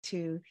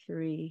2,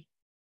 3.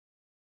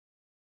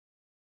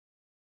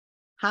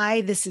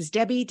 Hi, this is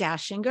Debbie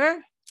Dashinger,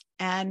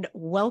 and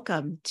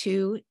welcome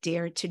to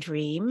Dare to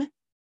Dream.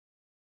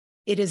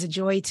 It is a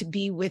joy to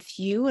be with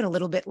you, and a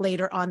little bit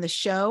later on the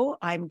show,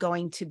 I'm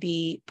going to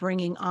be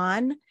bringing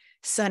on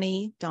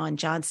Sunny Dawn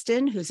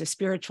Johnston, who's a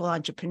spiritual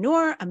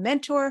entrepreneur, a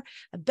mentor,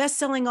 a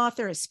best-selling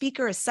author, a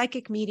speaker, a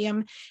psychic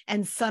medium,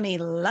 and Sunny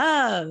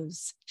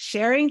loves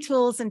sharing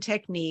tools and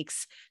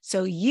techniques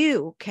so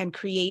you can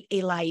create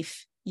a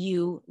life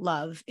you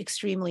love.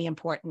 Extremely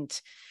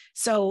important.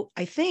 So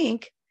I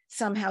think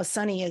somehow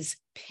Sunny is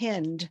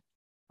pinned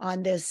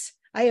on this.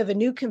 I have a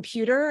new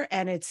computer,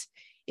 and it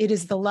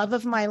is the love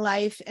of my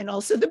life and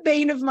also the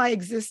bane of my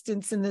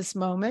existence in this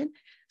moment.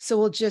 So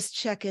we'll just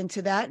check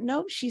into that.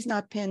 No, she's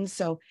not pinned.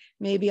 So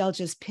maybe I'll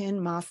just pin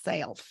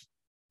myself.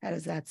 How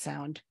does that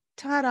sound?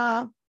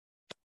 Ta-da.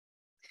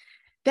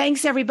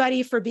 Thanks,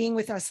 everybody, for being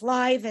with us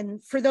live.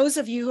 And for those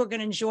of you who are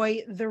going to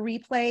enjoy the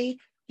replay,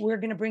 we're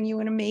going to bring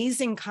you an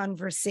amazing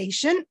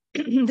conversation.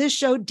 This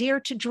show, Dare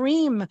to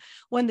Dream,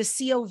 won the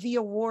COV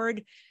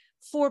Award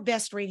for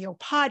Best Radio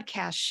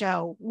Podcast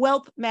Show.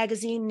 Welp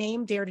magazine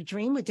named Dare to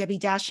Dream with Debbie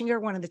Dashinger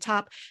one of the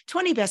top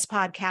 20 best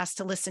podcasts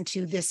to listen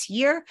to this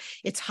year.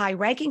 It's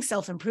high-ranking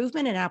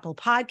self-improvement in Apple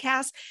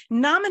Podcasts,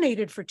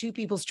 nominated for 2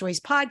 People's Choice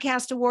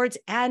Podcast Awards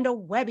and a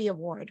Webby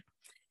Award.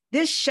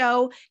 This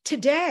show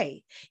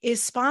today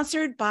is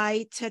sponsored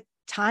by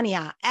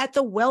Tanya at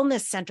the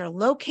Wellness Center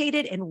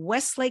located in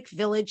Westlake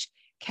Village,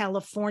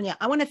 California.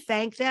 I want to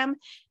thank them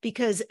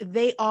because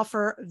they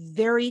offer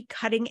very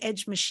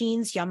cutting-edge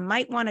machines you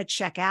might want to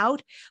check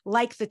out,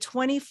 like the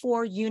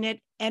 24-unit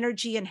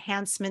energy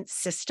enhancement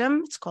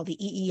system. It's called the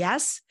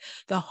EES,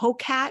 the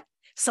HOCAT,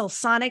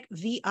 Cellsonic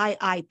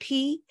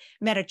VIP,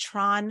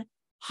 Metatron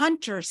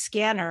Hunter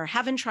scanner.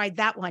 Haven't tried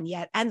that one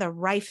yet, and the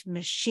Rife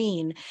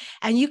machine.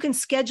 And you can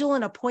schedule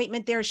an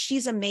appointment there.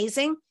 She's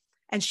amazing,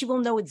 and she will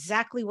know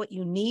exactly what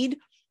you need.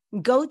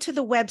 Go to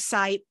the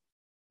website,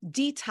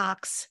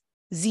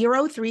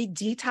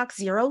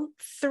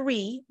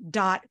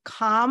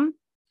 detox03.com,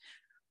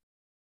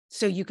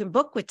 so you can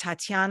book with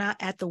Tatiana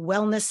at the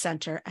Wellness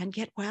Center and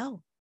get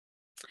well.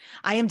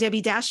 I am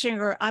Debbie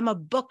Dashinger. I'm a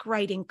book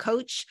writing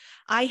coach.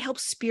 I help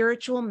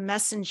spiritual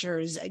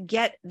messengers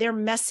get their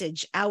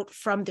message out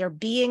from their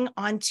being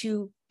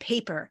onto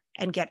paper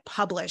and get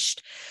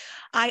published.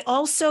 I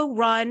also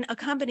run a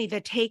company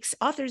that takes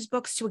authors'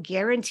 books to a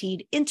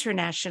guaranteed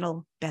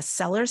international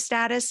bestseller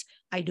status.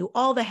 I do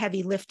all the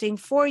heavy lifting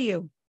for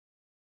you.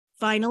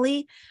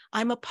 Finally,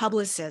 I'm a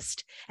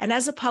publicist. And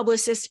as a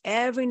publicist,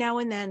 every now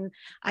and then,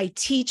 I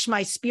teach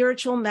my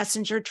spiritual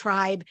messenger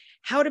tribe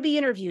how to be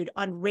interviewed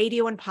on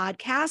radio and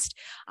podcast.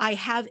 I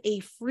have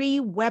a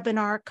free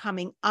webinar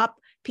coming up.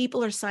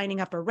 People are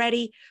signing up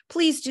already.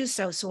 Please do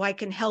so I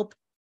can help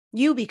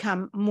you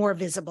become more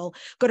visible.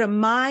 Go to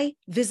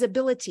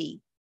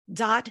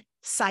myvisibility.site,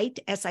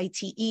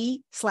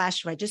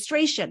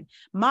 SITE/registration,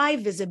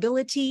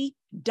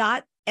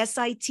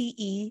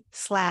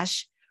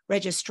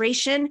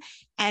 myvisibility.site/registration,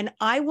 and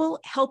I will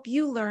help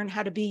you learn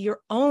how to be your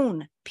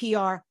own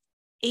PR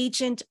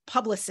agent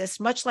publicist,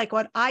 much like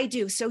what I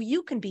do, so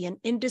you can be an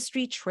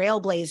industry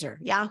trailblazer.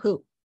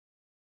 Yahoo.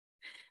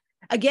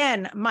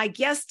 Again, my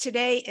guest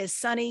today is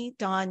Sunny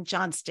Dawn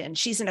Johnston.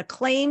 She's an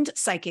acclaimed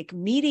psychic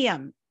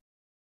medium,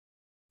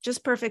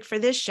 just perfect for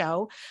this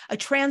show, a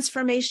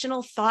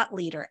transformational thought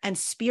leader and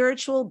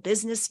spiritual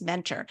business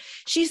mentor.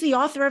 She's the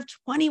author of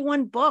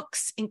 21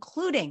 books,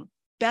 including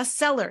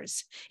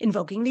bestsellers,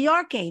 Invoking the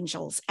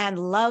Archangels and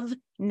Love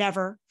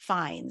Never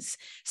Finds.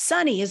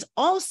 Sunny is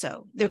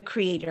also the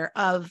creator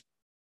of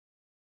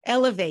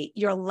Elevate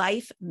Your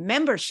Life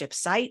membership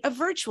site, a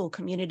virtual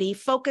community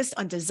focused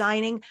on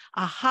designing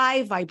a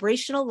high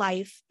vibrational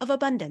life of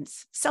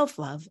abundance,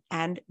 self-love,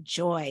 and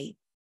joy.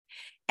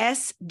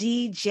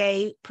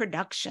 SDJ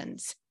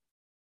Productions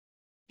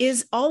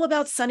is all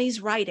about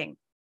Sunny's writing,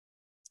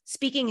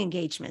 speaking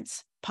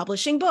engagements,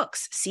 publishing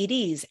books,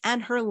 CDs,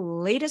 and her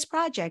latest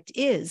project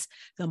is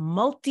the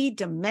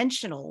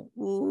multi-dimensional,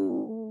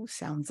 ooh,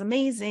 sounds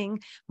amazing,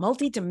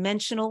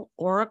 multi-dimensional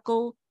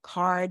Oracle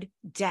card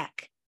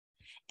deck.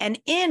 And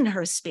in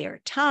her spare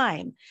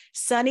time,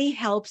 Sunny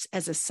helps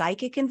as a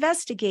psychic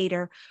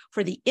investigator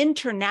for the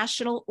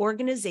international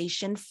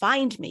organization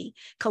Find Me,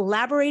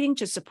 collaborating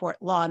to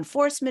support law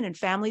enforcement and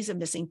families of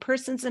missing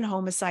persons and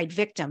homicide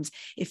victims.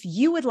 If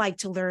you would like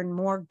to learn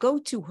more, go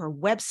to her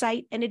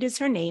website, and it is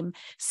her name,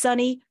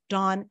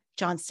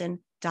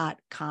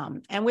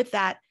 sunnydawnjohnston.com. And with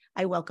that,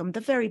 I welcome the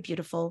very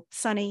beautiful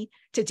Sunny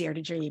to Dare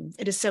to Dream.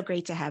 It is so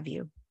great to have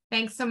you.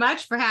 Thanks so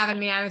much for having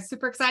me. I was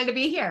super excited to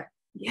be here.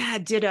 Yeah,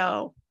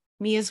 ditto.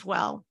 Me as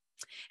well.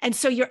 And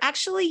so you're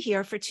actually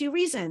here for 2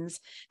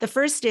 reasons. The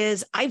first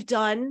is I've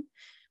done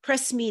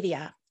press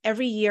media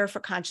every year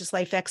for Conscious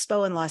Life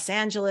Expo in Los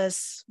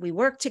Angeles. We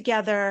work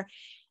together.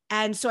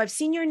 And so I've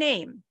seen your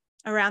name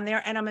around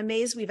there, and I'm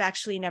amazed we've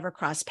actually never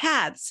crossed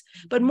paths.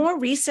 But more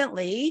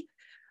recently,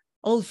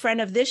 old friend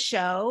of this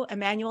show,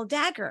 Emmanuel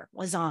Dagger,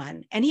 was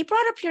on, and he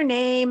brought up your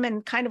name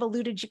and kind of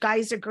alluded, you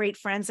guys are great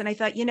friends. And I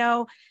thought,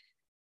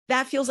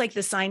 that feels like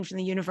the sign from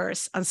the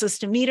universe. I'm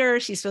supposed to meet her.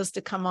 She's supposed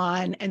to come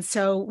on. And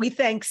so we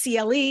thank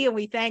CLE and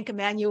we thank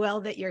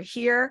Emmanuel that you're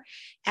here.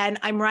 And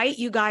I'm right,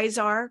 you guys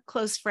are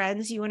close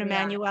friends, you and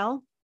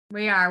Emmanuel.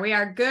 We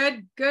are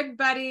good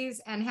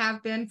buddies and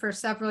have been for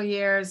several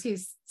years.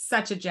 He's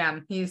such a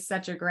gem. He's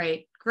such a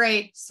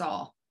great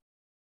soul.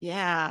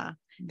 Yeah,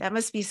 that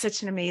must be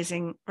such an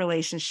amazing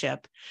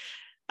relationship.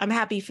 I'm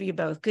happy for you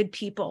both, good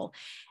people.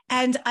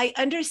 And I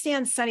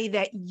understand, Sunny,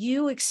 that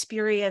you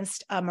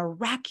experienced a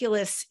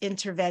miraculous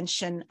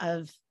intervention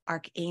of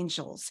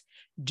archangels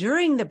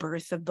during the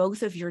birth of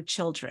both of your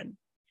children.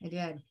 I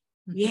did.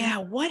 Yeah,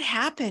 what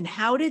happened?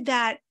 How did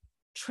that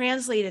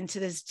translate into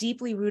this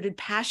deeply rooted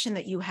passion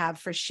that you have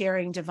for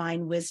sharing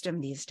divine wisdom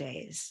these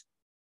days?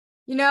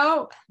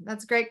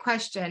 That's a great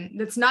question.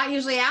 That's not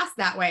usually asked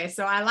that way,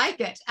 so I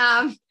like it.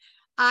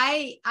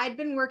 I'd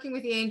been working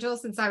with the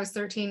angels since I was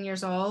 13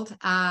 years old.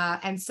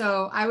 And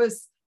so I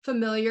was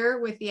familiar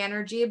with the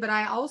energy, but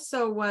I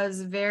also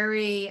was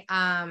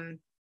I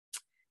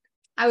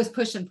was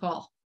push and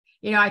pull.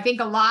 I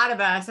think a lot of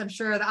us, I'm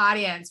sure the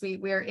audience,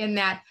 we're in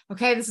that,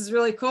 okay, this is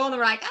really cool. And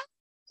we're like, I'm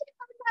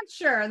not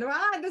sure. And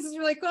they're this is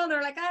really cool. And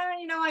they're like,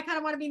 I kind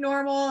of want to be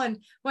normal and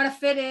want to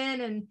fit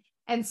in.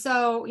 And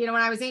so, when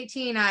I was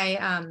 18,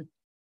 I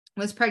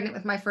was pregnant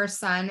with my first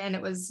son, and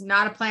it was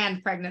not a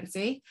planned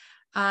pregnancy.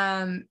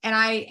 And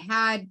I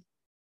had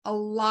a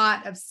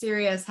lot of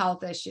serious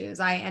health issues.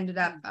 I ended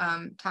up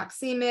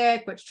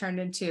toxemic, which turned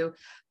into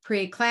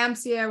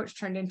preeclampsia, which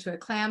turned into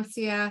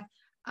eclampsia.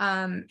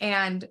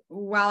 And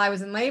while I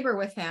was in labor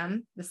with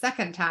him the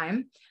second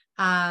time,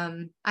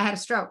 I had a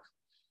stroke.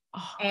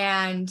 Oh.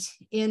 And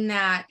in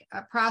that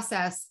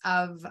process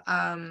of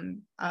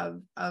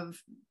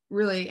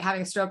really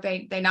having a stroke,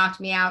 they knocked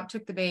me out,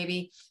 took the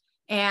baby.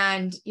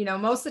 And,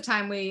 most of the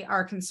time we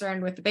are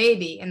concerned with the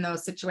baby in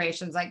those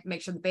situations, like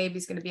make sure the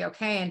baby's going to be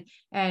okay.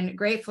 And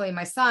gratefully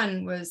my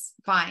son was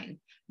fine,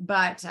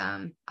 but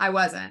I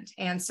wasn't.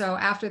 And so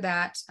after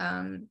that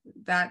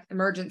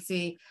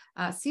emergency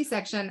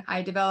C-section,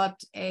 I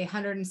developed a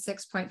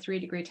 106.3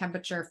 degree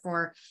temperature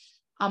for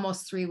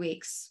almost 3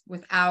 weeks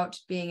without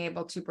being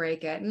able to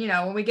break it. And,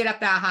 when we get up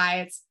that high,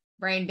 it's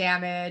brain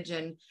damage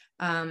and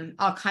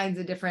all kinds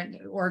of different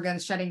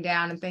organs shutting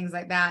down and things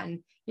like that. And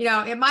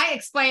it might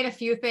explain a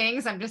few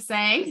things. I'm just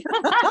saying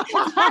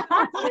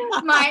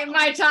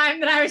my time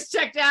that I was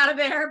checked out of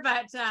there.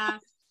 But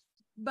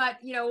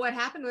what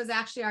happened was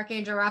actually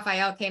Archangel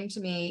Raphael came to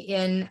me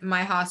in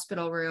my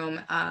hospital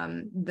room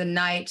the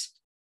night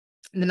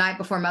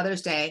before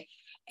Mother's Day,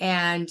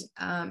 and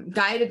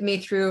guided me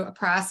through a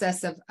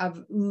process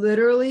of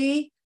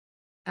literally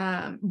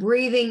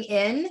breathing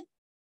in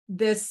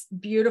this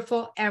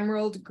beautiful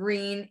emerald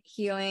green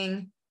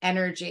healing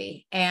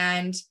energy.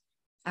 And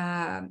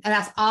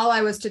that's all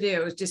I was to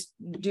do, was just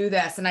do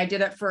this. And I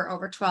did it for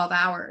over 12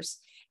 hours,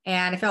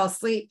 and I fell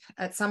asleep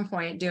at some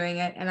point doing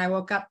it. And I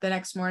woke up the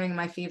next morning, and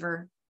my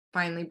fever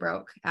finally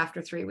broke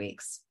after 3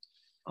 weeks.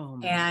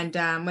 Oh, and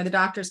when the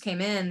doctors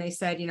came in, they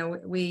said,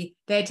 they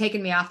had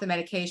taken me off the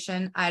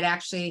medication. I'd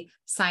actually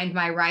signed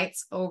my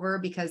rights over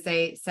because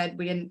they said,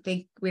 we don't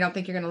think you're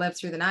going to live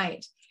through the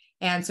night.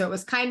 And so it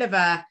was kind of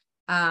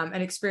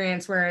an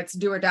experience where it's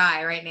do or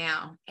die right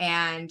now.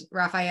 And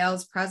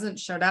Raphael's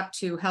presence showed up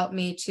to help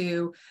me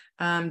to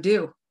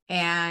do.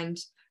 And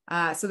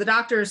so the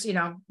doctors,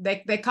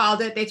 they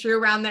called it, they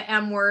threw around the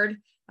M word,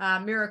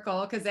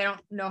 miracle, because they don't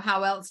know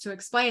how else to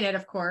explain it,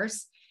 of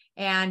course.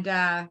 And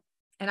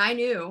I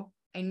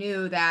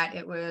knew that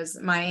it was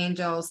my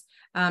angels,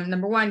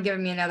 number one,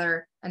 giving me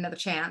another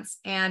chance.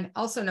 And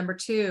also number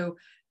two,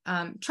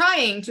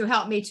 trying to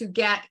help me to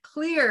get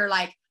clear,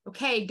 like,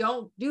 okay,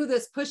 don't do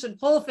this push and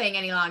pull thing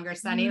any longer,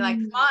 Sunny. Like,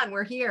 come on,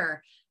 we're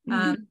here.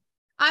 I'm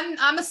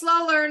a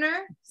slow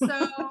learner,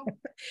 so.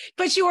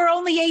 But you were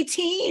only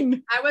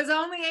 18. I was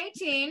only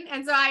 18.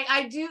 And so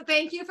I do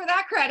thank you for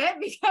that credit,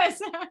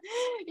 because,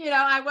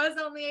 I was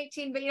only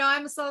 18, but,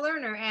 I'm a slow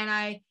learner. And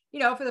I,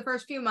 for the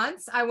first few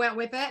months, I went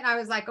with it, and I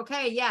was like,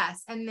 okay,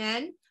 yes. And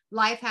then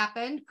life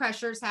happened,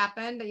 pressures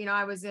happened.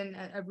 I was in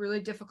a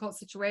really difficult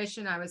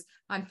situation. I was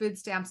on food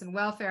stamps and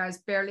welfare. I was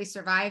barely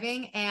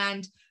surviving.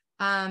 And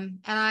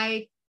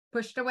I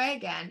pushed away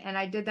again, and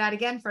I did that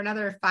again for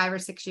another 5 or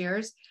 6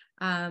 years.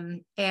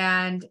 And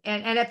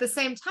at the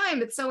same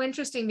time, it's so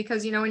interesting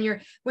because,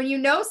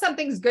 when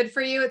something's good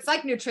for you, it's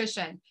like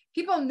nutrition.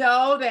 People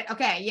know that,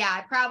 okay, yeah,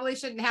 I probably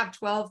shouldn't have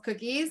 12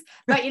 cookies,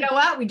 but you know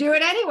what? We do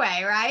it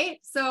anyway. Right.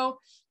 So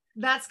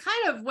that's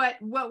kind of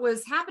what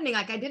was happening.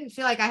 Like, I didn't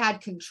feel like I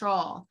had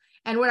control.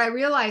 And what I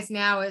realize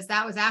now is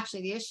that was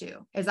actually the issue,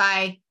 is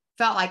I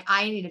felt like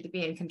I needed to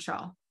be in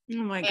control.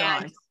 Oh my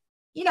God.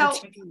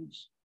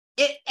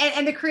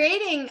 And the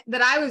creating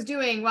that I was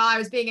doing while I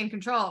was being in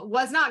control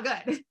was not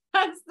good.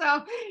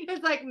 So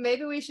it's like,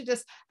 maybe we should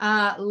just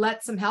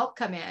let some help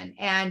come in.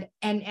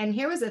 And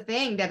here was the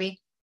thing,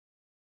 Debbie,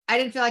 I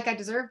didn't feel like I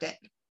deserved it.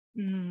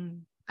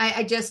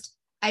 I just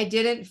I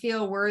didn't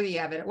feel worthy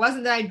of it. It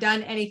wasn't that I'd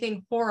done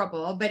anything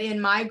horrible, but in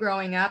my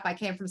growing up, I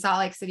came from Salt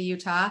Lake City,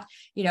 Utah,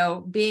 you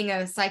know, being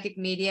a psychic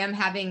medium,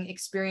 having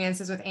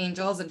experiences with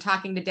angels and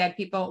talking to dead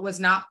people was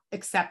not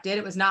accepted.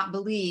 It was not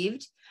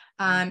believed.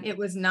 It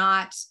was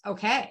not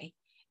okay.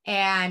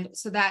 And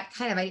so that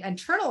kind of, I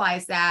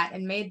internalized that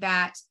and made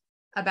that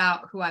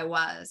about who I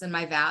was and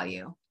my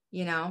value,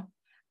 you know?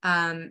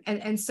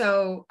 And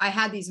so I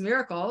had these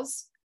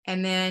miracles,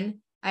 and then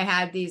I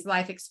had these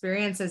life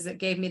experiences that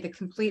gave me the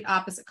complete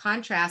opposite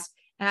contrast,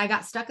 and I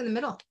got stuck in the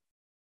middle.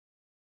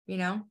 You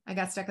know, I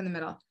got stuck in the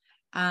middle.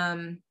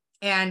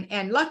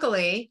 And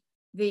luckily,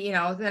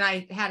 then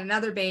I had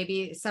another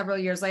baby several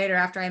years later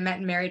after I met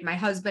and married my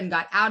husband,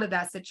 got out of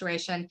that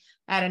situation.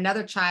 I had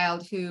another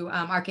child who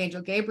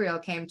Archangel Gabriel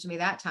came to me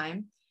that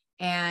time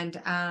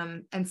and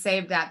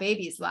saved that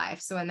baby's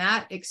life. So in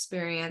that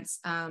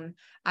experience,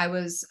 I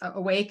was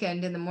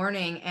awakened in the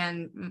morning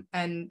and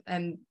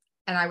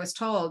I was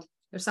told,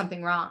 there's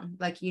something wrong.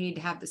 Like, you need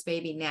to have this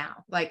baby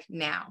now, like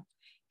now.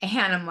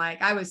 And I'm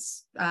like, I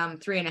was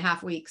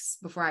 3.5 weeks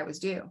before I was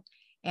due.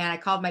 And I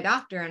called my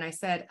doctor and I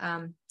said,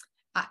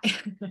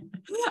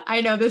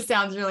 I know this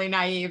sounds really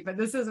naive, but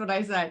this is what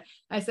I said.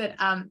 I said,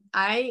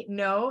 I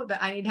know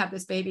that I need to have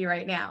this baby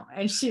right now.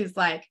 And she's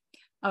like,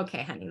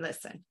 okay, honey,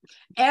 listen,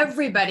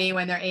 everybody,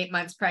 when they're 8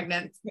 months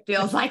pregnant,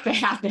 feels like they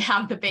have to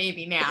have the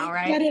baby now,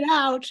 right? Get it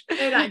out.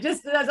 And I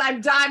just, as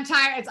I'm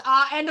tired. It's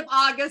end of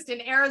August in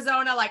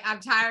Arizona. Like, I'm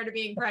tired of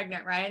being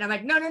pregnant, right? And I'm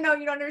like, no,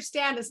 you don't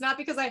understand. It's not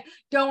because I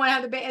don't want to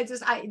have the baby. It's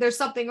just, there's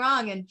something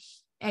wrong.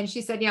 And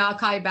she said, I'll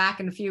call you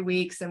back in a few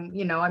weeks. And,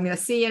 I'm going to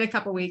see you in a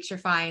couple of weeks. You're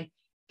fine.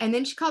 And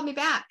then she called me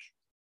back,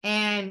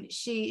 and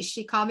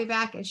she called me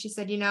back and she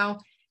said,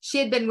 she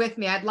had been with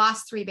me. I'd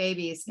lost 3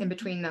 babies in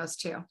between those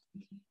 2.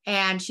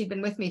 And she'd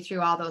been with me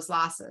through all those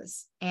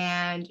losses.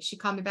 And she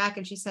called me back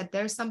and she said,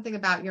 there's something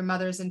about your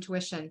mother's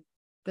intuition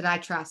that I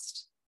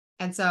trust.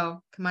 And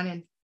so come on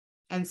in.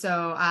 And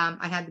so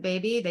I had the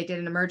baby. They did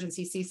an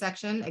emergency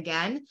C-section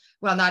again.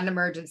 Well, not an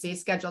emergency,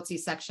 scheduled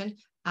C-section.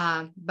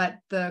 But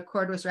the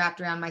cord was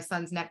wrapped around my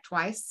son's neck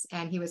twice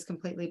and he was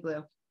completely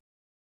blue.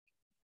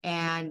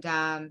 And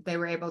they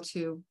were able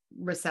to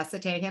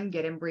resuscitate him,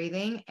 get him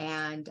breathing.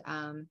 And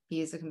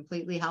he's a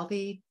completely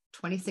healthy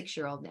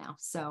 26-year-old now.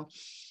 So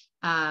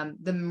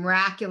the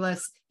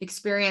miraculous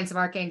experience of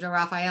Archangel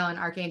Raphael and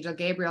Archangel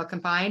Gabriel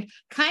combined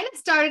kind of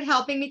started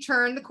helping me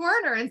turn the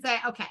corner and say,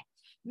 okay,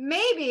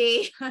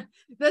 maybe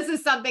this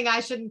is something I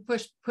shouldn't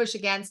push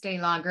against any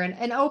longer,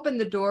 and open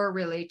the door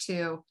really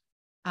to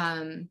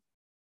some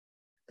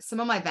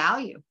of my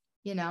value,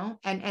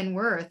 and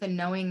worth, and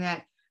knowing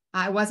that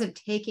I wasn't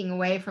taking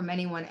away from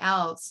anyone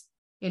else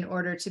in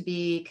order to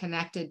be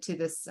connected to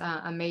this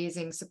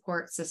amazing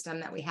support system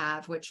that we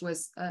have, which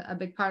was a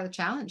big part of the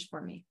challenge for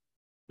me.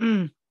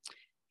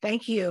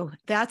 Thank you.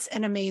 That's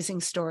an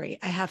amazing story,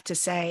 I have to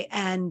say.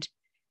 And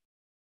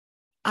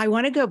I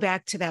want to go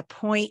back to that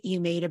point you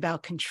made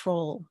about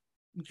control,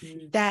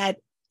 that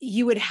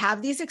you would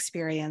have these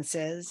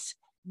experiences,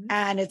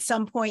 and at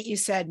some point you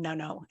said,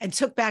 no, and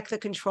took back the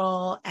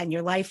control, and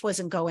your life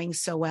wasn't going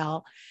so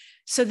well.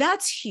 So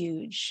that's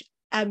huge.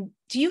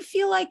 Do you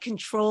feel like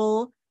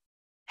control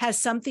has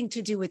something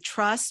to do with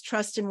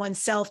trust in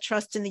oneself,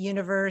 trust in the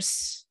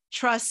universe,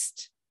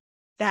 trust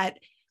that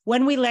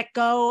when we let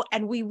go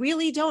and we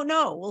really don't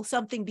know, will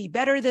something be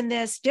better than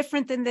this,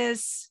 different than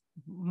this,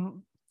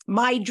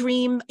 my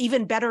dream,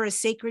 even better, a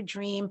sacred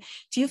dream?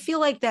 Do you feel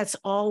like that's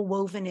all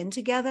woven in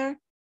together?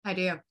 I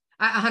do,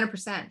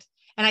 100%.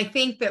 And I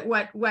think that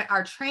what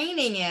our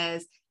training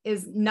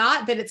is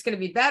not that it's going to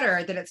be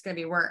better, that it's going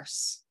to be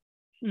worse.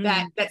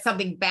 That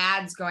something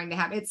bad's going to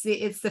happen.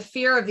 It's the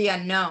fear of the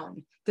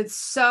unknown that's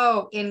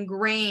so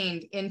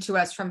ingrained into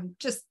us from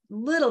just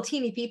little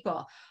teeny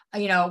people.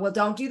 Well,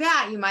 don't do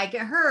that, you might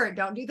get hurt.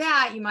 Don't do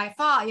that, you might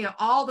fall.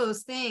 All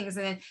those things.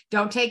 And then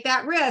don't take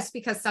that risk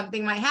because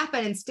something might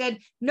happen. Instead,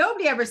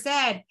 nobody ever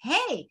said,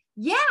 hey,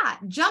 yeah,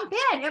 jump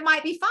in, it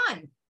might be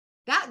fun.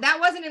 That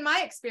wasn't in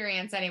my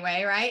experience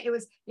anyway, right? It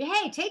was,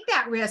 hey, take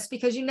that risk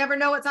because you never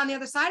know what's on the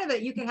other side of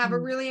it. You can have a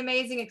really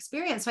amazing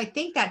experience. So I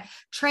think that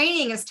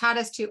training has taught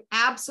us to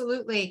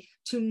absolutely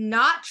to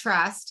not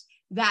trust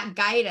that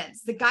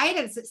guidance. The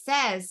guidance that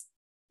says,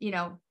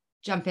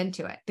 jump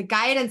into it. The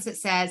guidance that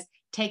says,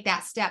 take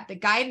that step. The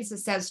guidance that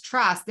says,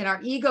 trust. Then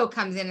our ego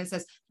comes in and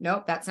says,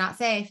 nope, that's not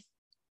safe.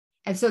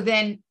 And so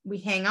then we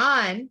hang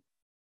on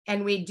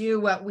and we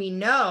do what we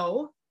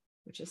know,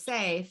 which is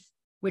safe,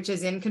 which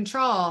is in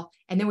control.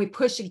 And then we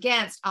push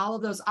against all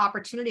of those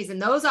opportunities. And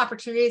those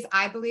opportunities,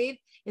 I believe,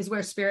 is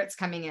where spirit's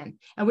coming in.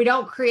 And we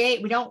don't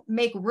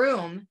make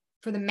room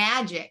for the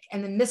magic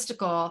and the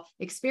mystical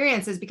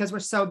experiences because we're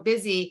so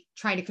busy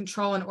trying to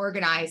control and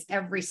organize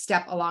every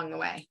step along the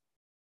way.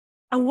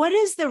 And what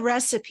is the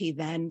recipe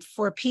then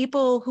for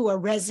people who are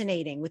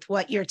resonating with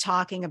what you're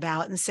talking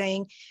about and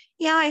saying,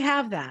 yeah, I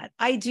have that,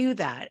 I do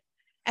that,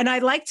 and I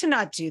like to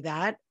not do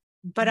that,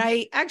 but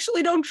I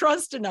actually don't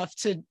trust enough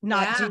to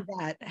not do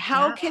that.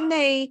 How can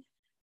they,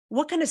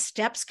 what kind of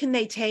steps can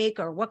they take,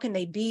 or what can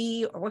they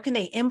be, or what can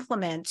they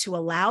implement to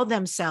allow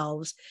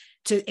themselves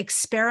to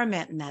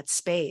experiment in that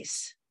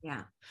space.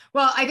 Yeah.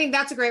 Well, I think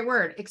that's a great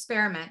word,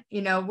 experiment.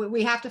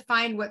 We have to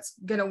find what's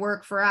going to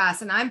work for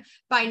us. And I'm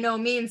by no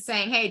means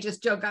saying, hey,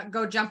 just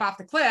go jump off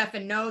the cliff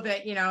and know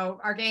that,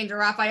 Archangel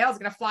Raphael is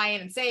going to fly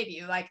in and save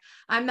you. Like,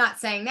 I'm not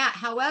saying that.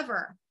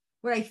 However,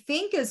 what I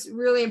think is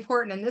really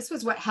important, and this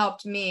was what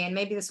helped me, and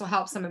maybe this will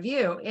help some of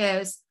you,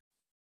 is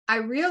I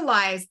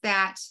realized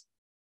that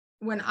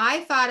when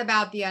I thought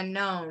about the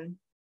unknown,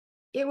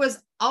 it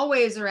was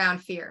always around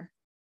fear.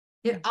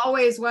 It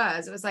always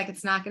was. It was like,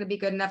 it's not going to be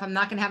good enough. I'm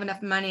not going to have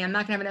enough money. I'm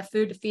not going to have enough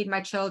food to feed my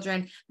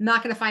children. I'm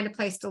not going to find a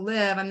place to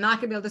live. I'm not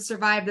going to be able to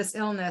survive this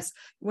illness,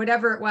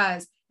 whatever it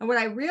was. And what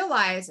I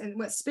realized and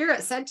what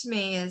Spirit said to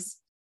me is,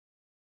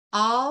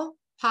 all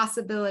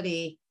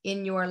possibility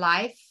in your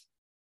life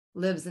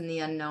lives in the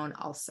unknown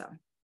also.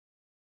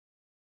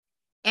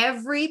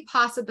 Every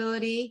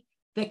possibility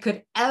that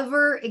could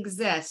ever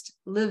exist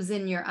lives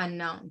in your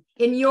unknown,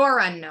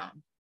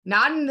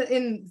 not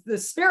in the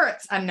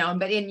Spirit's unknown,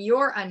 but in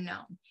your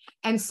unknown.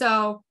 And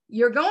so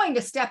you're going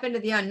to step into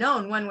the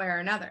unknown one way or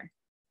another.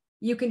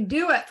 You can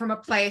do it from a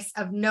place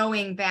of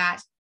knowing that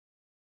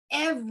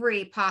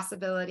every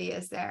possibility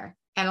is there.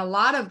 And a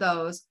lot of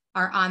those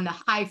are on the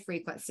high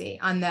frequency,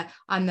 on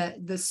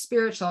the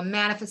spiritual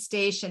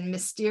manifestation,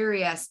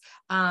 mysterious,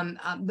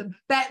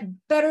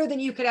 better than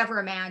you could ever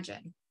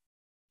imagine.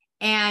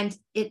 And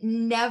it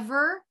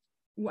never,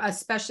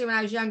 especially when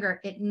I was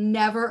younger, that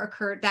never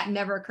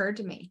occurred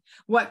to me.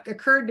 What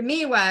occurred to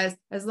me was,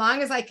 as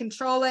long as I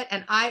control it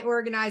and I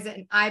organize it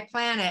and I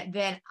plan it,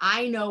 then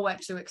I know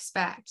what to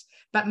expect.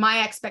 But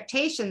my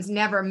expectations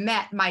never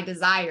met my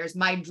desires,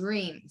 my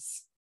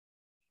dreams.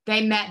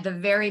 They met the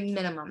very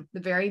minimum,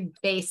 the very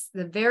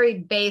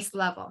base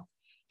level.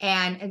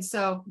 And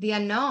so the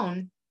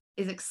unknown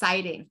is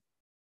exciting.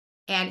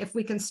 And if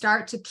we can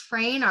start to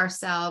train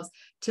ourselves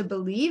to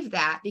believe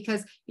that,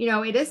 because,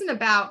 it isn't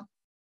about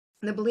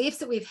the beliefs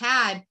that we've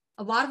had,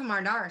 a lot of them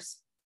aren't ours,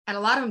 and a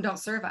lot of them don't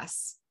serve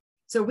us.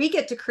 So we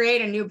get to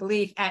create a new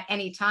belief at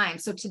any time.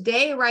 So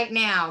today, right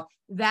now,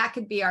 that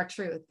could be our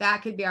truth.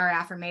 That could be our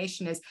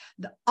affirmation, is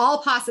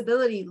all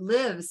possibility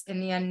lives in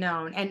the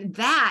unknown. And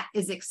that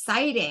is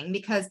exciting,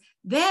 because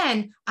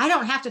then I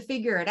don't have to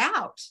figure it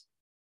out.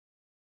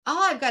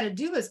 All I've got to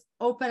do is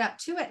open up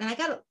to it. And I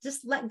got to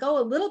just let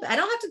go a little bit. I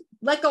don't have to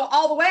let go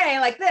all the way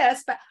like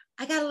this, but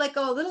I got to let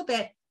go a little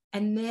bit.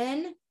 And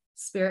then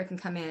Spirit can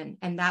come in.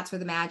 And that's where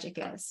the magic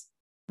is.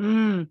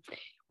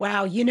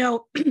 Wow.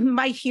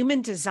 My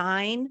human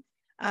design,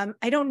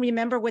 I don't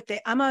remember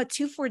I'm a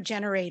 2-4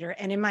 generator.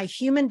 And in my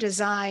human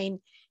design,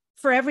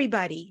 for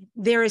everybody,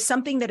 there is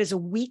something that is a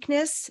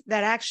weakness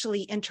that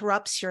actually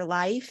interrupts your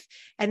life.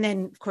 And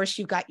then, of course,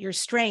 you've got your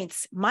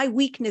strengths. My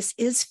weakness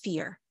is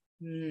fear.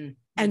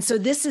 And so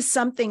this is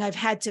something I've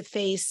had to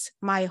face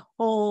my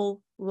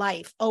whole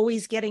life,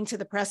 always getting to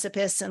the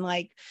precipice and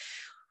like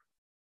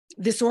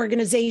this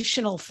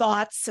organizational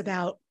thoughts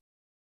about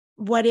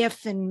what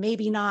if and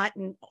maybe not.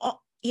 And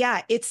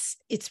it's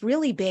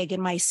really big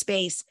in my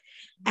space.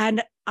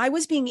 And I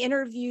was being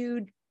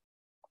interviewed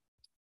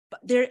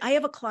there. I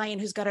have a client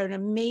who's got an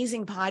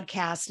amazing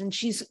podcast, and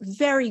she's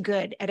very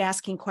good at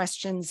asking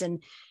questions.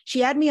 And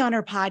she had me on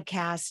her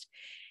podcast,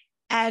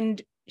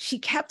 and she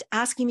kept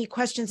asking me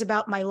questions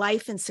about my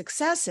life and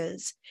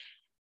successes.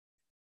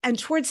 And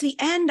towards the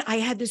end, I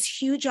had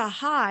this huge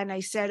aha, and I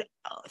said,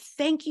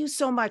 thank you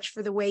so much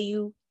for the way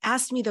you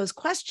asked me those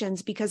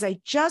questions, because I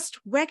just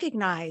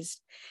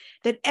recognized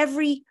that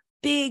every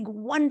big,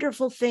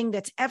 wonderful thing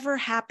that's ever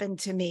happened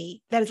to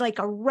me that is like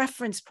a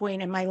reference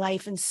point in my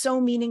life and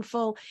so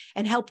meaningful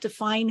and helped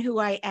define who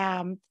I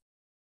am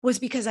was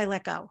because I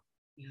let go.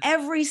 Yeah.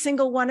 Every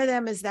single one of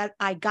them is that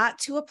I got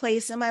to a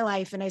place in my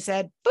life and I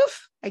said,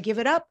 poof, I give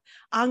it up.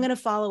 I'm going to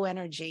follow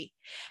energy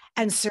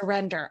and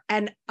surrender.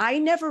 And I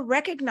never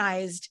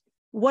recognized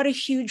what a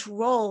huge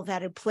role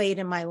that had played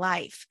in my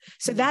life.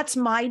 So that's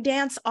my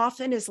dance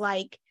often, is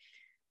like,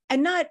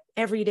 and not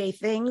everyday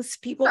things,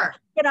 people, sure,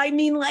 but I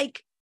mean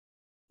like,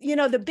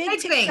 the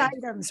big ticket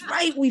items,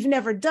 right? We've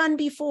never done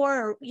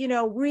before,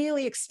 or,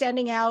 really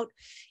extending out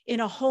in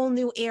a whole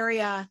new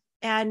area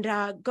and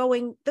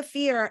going the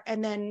fear.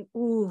 And then,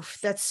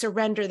 that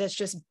surrender that's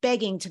just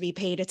begging to be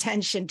paid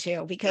attention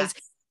to, because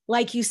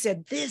like you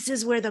said, this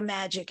is where the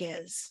magic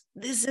is.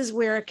 This is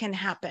where it can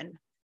happen.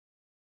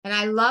 And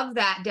I love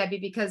that, Debbie,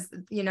 because,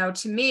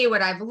 to me,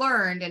 what I've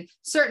learned, and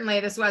certainly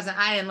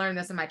I didn't learn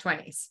this in my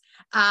 20s,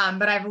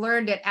 but I've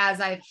learned it as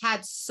I've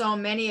had so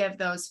many of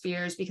those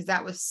fears, because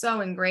that was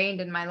so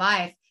ingrained in my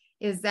life,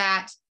 is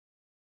that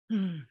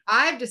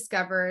I've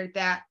discovered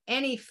that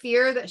any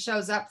fear that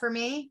shows up for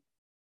me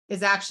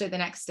is actually the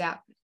next step.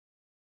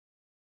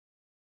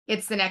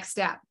 It's the next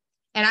step.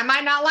 And I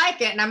might not like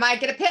it, and I might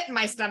get a pit in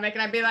my stomach,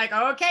 and I'd be like,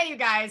 okay, you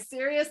guys,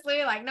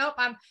 seriously? Like, nope.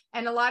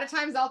 And a lot of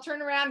times I'll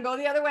turn around and go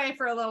the other way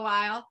for a little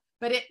while,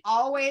 but it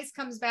always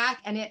comes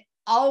back, and it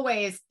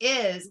always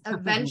is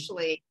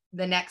eventually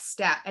the next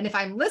step. And if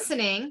I'm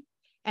listening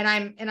and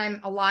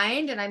I'm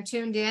aligned and I'm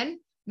tuned in,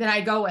 then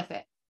I go with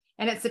it.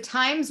 And it's the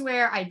times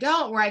where I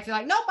don't, where I feel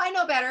like, nope, I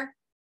know better.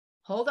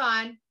 Hold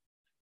on.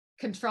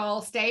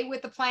 control, stay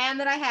with the plan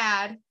that I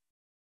had.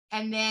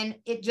 And then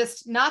it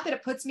just, not that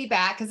it puts me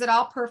back, because it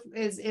all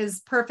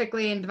is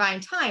perfectly in divine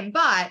time,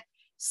 but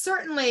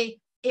certainly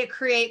it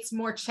creates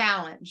more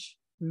challenge.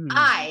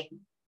 I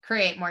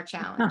create more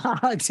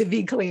challenge. To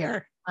be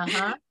clear.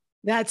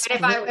 That's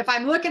and if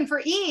I'm looking for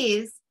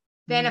ease,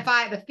 then if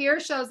the fear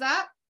shows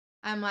up,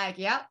 I'm like,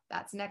 yep,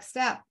 that's next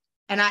step.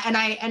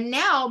 And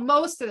now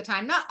most of the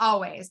time, not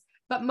always,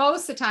 but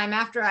most of the time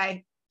after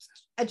I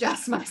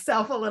adjust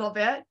myself a little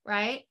bit,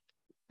 right,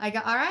 I go,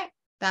 all right,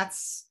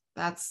 that's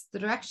the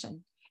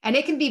direction. And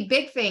it can be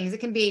big things. It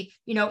can be,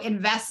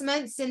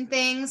 investments in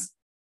things,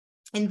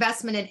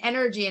 investment in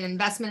energy and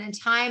investment in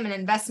time and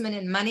investment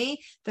in money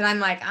that I'm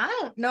like, I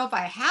don't know if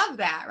I have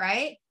that,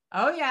 right?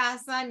 Oh yeah,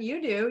 son,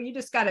 you do. You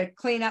just got to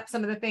clean up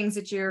some of the things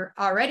that you're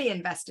already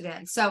invested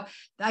in. So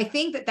I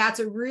think that that's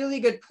a really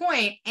good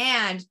point.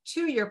 And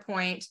to your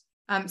point,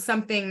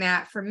 something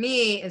that for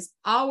me is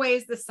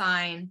always the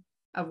sign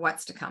of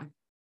what's to come.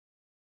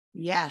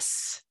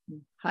 Yes,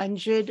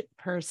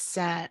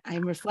 100%.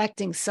 I'm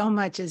reflecting so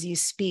much as you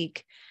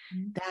speak.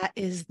 That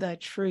is the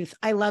truth.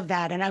 I love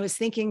that. And I was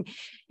thinking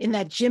in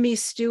that Jimmy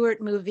Stewart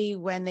movie,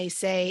 when they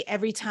say,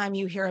 every time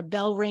you hear a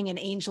bell ring, an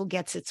angel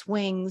gets its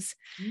wings.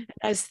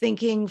 I was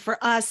thinking for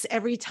us,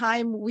 every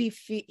time we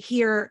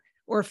hear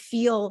or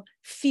feel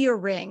fear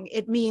ring,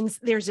 it means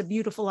there's a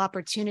beautiful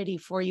opportunity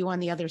for you on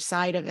the other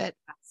side of it.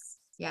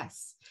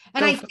 Yes.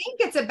 And I think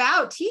it's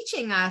about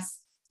teaching us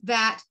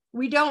that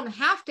we don't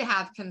have to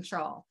have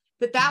control.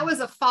 That was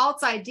a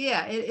false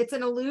idea. It's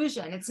an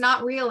illusion. It's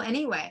not real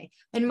anyway.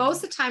 And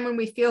most of the time when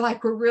we feel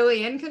like we're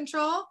really in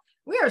control,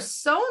 we are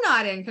so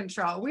not in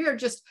control. We're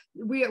just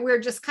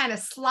kind of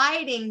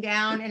sliding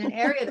down in an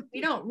area that we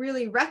don't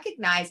really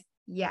recognize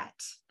yet.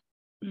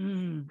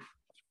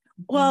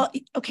 Well,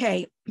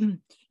 okay.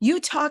 You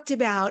talked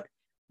about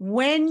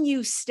when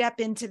you step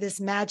into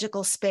this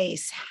magical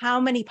space, how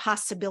many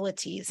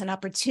possibilities and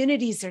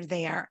opportunities are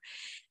there.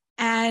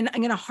 And I'm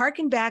going to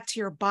harken back to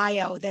your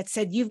bio that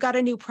said you've got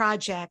a new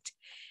project.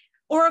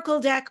 Oracle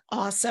deck,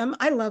 awesome.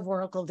 I love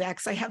Oracle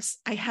decks. I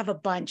have a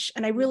bunch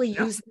and I really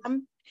use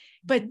them.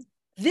 But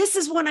this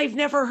is one I've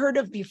never heard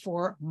of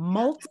before.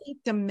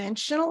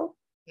 Multi-dimensional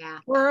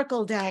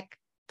Oracle deck.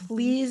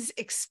 Please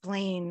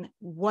explain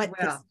what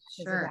this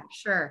is about.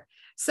 Sure.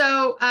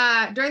 So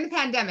during the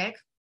pandemic,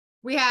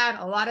 we had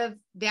a lot of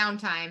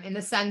downtime in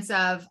the sense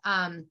of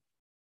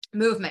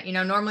movement.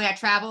 Normally I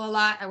travel a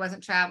lot. I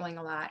wasn't traveling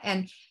a lot.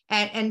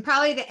 And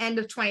probably the end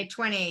of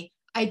 2020,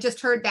 I just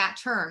heard that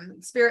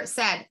term. Spirit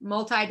said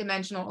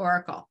multi-dimensional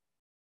oracle.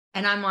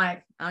 And I'm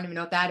like, I don't even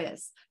know what that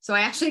is. So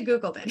I actually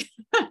Googled it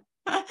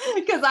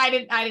because I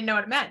didn't know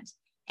what it meant.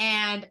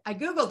 And I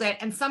Googled it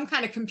and some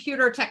kind of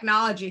computer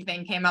technology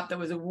thing came up that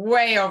was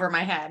way over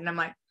my head. And I'm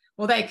like,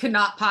 well, they could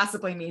not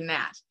possibly mean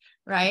that.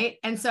 Right.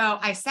 And so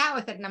I sat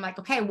with it and I'm like,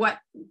 okay, what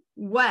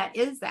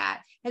is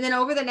that? And then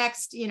over the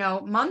next,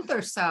 month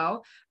or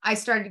so, I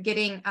started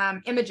getting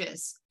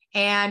images.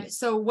 And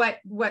so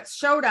what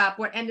showed up,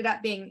 what ended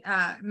up being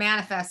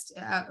manifest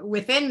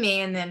within me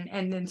and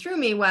then through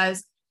me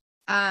was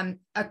a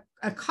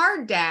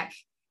card deck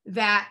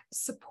that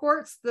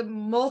supports the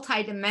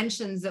multi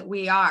dimensions that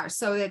we are.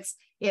 So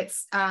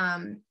it's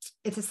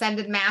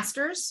ascended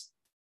masters,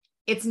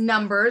 it's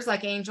numbers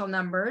like angel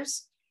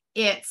numbers,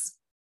 it's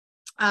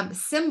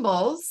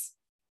symbols,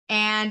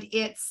 and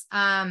it's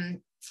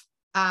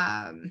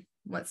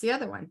what's the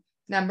other one?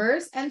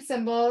 Numbers and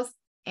symbols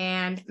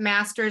and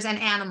masters and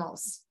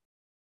animals.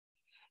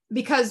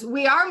 Because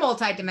we are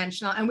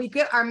multidimensional and we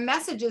get our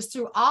messages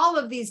through all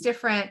of these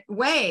different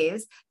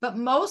ways, but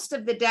most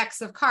of the decks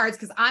of cards,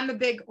 because I'm a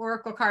big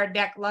Oracle card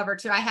deck lover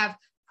too. I have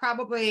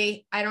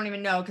probably, I don't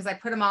even know, because I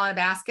put them all in a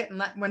basket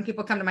and when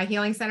people come to my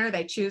healing center,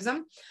 they choose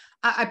them.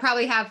 I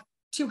probably have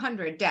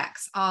 200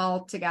 decks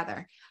all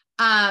together.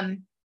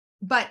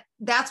 But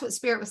that's what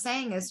Spirit was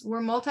saying is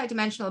we're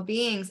multidimensional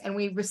beings and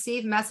we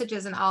receive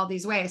messages in all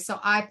these ways. So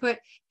I put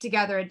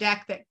together a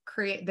deck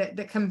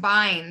that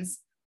combines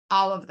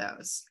all of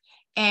those.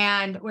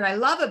 And what I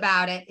love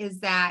about it is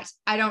that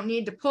I don't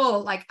need to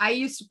pull, like I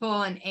used to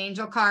pull an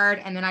angel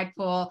card and then I'd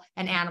pull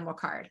an animal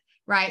card,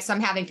 right? So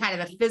I'm having kind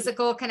of the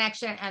physical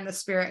connection and the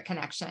spirit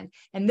connection.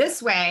 And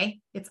this way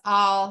it's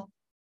all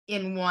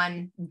in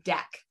one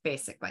deck,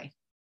 basically.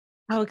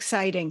 How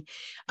exciting.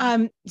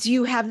 Do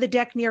you have the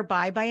deck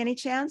nearby by any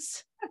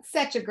chance? That's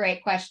such a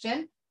great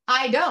question.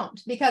 I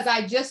don't, because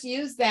I just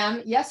used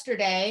them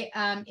yesterday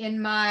in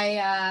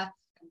my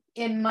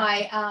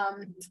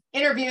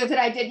interview that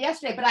I did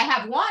yesterday, but I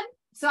have one,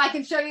 so I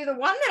can show you the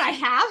one that I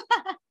have.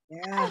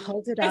 Yeah,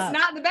 hold it up. It's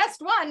not the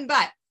best one,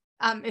 but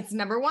it's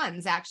number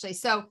ones actually.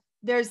 So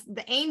there's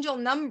the angel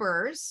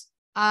numbers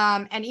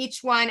and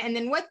each one, and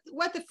then what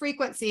the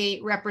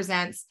frequency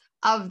represents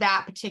of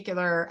that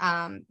particular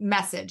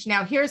message.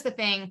 Now, here's the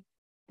thing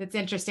that's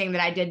interesting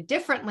that I did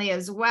differently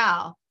as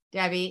well,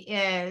 Debbie,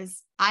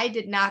 is I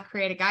did not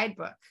create a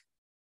guidebook.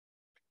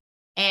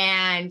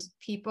 And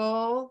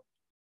people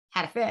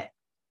had a fit.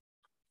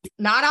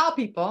 Not all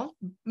people,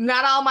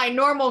 not all my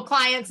normal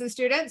clients and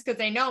students, because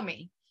they know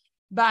me.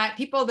 But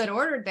people that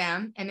ordered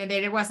them and then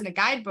there wasn't a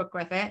guidebook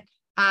with it,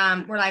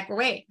 were like, well,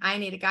 wait, I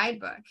need a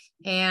guidebook.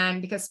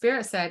 And because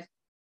Spirit said,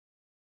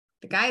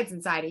 the guide's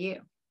inside of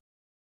you.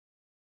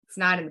 It's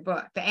not in the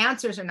book. The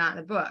answers are not in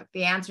the book.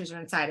 The answers are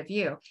inside of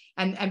you.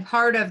 And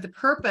part of the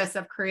purpose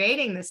of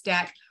creating this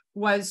deck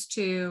was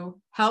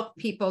to help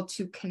people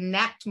to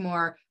connect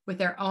more with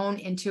their own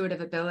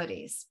intuitive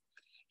abilities.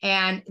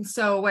 And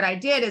so what I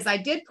did is I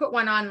did put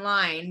one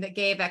online that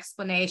gave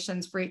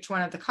explanations for each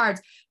one of the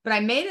cards, but I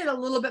made it a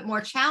little bit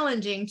more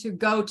challenging to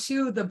go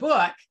to the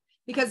book,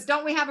 because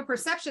don't we have a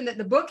perception that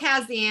the book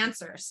has the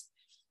answers,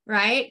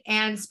 right?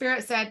 And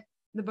Spirit said,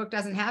 the book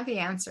doesn't have the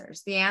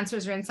answers. The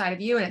answers are inside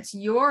of you, and it's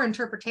your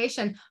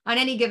interpretation on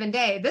any given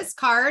day. This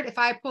card, if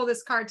I pull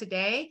this card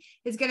today,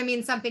 is going to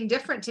mean something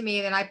different to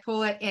me than I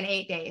pull it in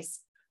 8 days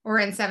or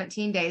in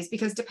 17 days,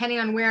 because depending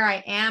on where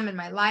I am in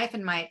my life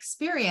and my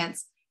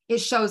experience, it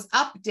shows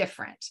up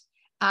different.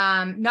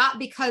 Not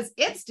because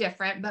it's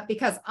different, but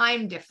because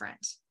I'm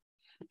different.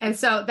 And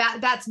so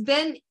that's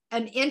been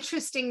an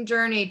interesting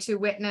journey to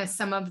witness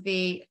some of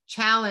the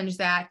challenge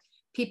that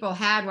people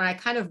had when I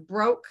kind of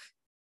broke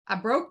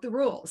the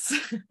rules.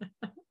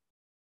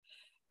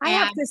 I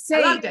have to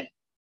say, I loved it.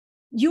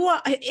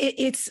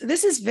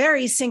 This is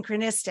very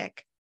synchronistic,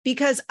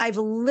 because I've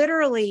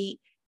literally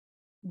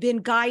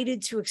been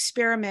guided to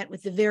experiment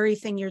with the very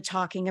thing you're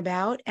talking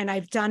about. And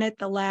I've done it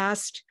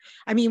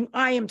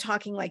I am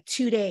talking like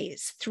 2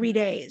 days, 3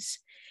 days,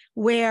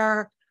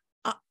 where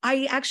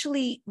I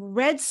actually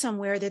read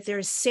somewhere that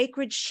there's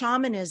sacred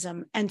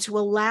shamanism, and to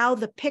allow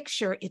the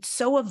picture, it's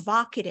so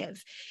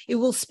evocative. It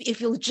will, if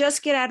you'll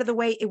just get out of the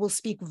way, it will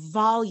speak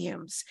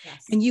volumes.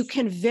 Yes. And you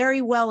can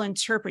very well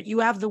interpret. You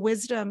have the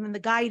wisdom and the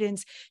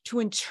guidance to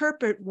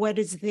interpret what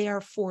is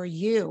there for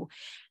you.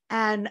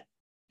 And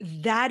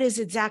that is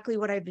exactly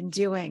what I've been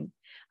doing.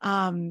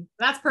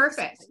 That's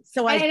perfect.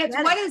 So it's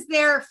what is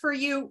there for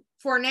you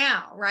for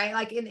now, right?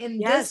 Like in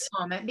Yes. this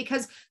moment,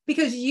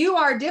 because you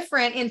are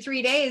different in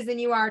 3 days than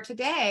you are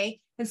today.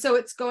 And so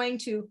it's going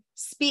to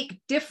speak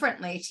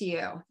differently to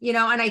you,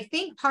 and I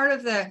think part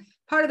of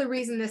the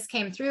reason this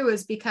came through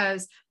is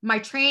because my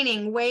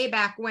training way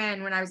back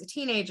when I was a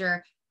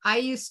teenager, I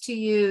used to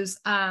do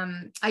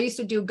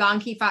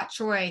Gongki Fat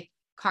Choi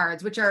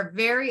cards, which are a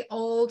very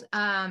old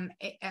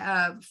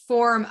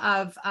form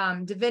of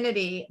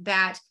divinity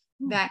that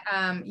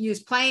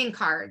use playing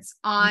cards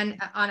on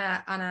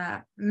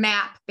a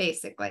map,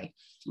 basically.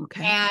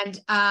 Okay.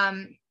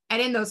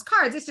 And in those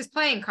cards, it's just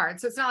playing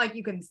cards. So it's not like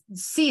you can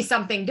see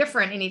something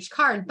different in each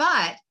card.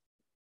 But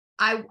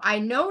I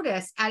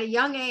noticed at a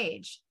young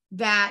age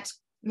that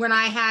when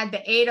I had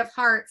the 8 of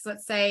hearts,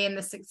 let's say in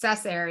the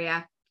success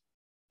area,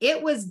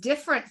 it was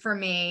different for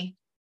me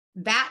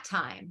that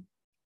time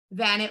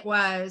than it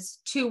was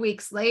 2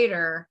 weeks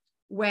later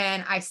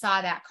when I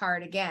saw that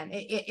card again.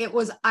 It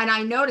was, and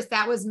I noticed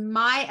that was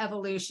my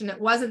evolution. It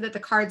wasn't that the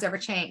cards ever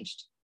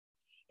changed.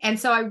 And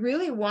so I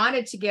really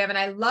wanted to give, and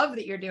I love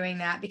that you're doing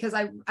that, because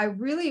I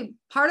really,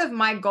 part of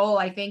my goal,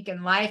 I think,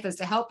 in life is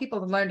to help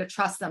people to learn to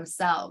trust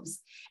themselves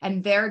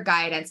and their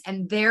guidance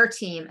and their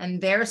team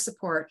and their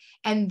support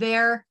and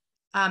their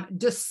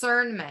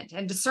discernment.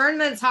 And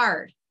discernment's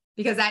hard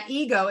because that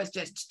ego is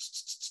just,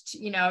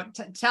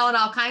 telling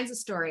all kinds of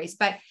stories.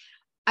 But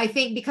I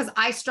think because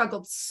I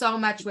struggled so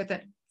much with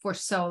it for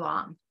so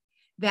long,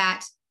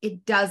 that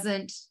it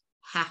doesn't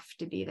have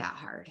to be that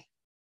hard.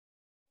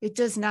 It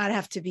does not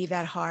have to be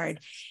that hard.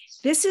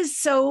 This is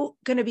so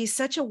going to be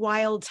such a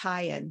wild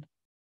tie-in,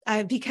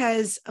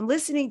 because I'm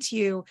listening to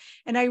you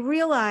and I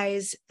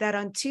realize that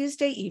on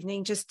Tuesday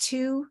evening, just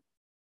 2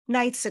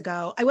 nights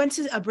ago, I went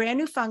to a brand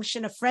new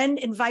function. A friend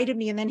invited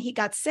me and then he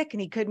got sick and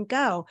he couldn't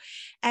go.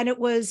 And it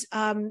was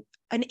an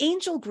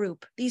angel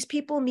group. These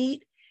people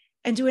meet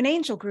and do an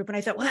angel group. And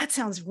I thought, well, that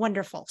sounds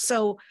wonderful.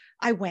 So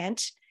I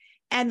went,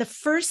 and the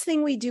first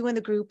thing we do in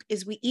the group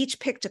is we each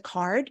picked a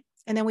card.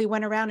 And then we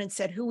went around and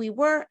said who we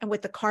were and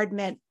what the card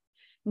meant.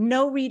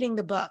 No reading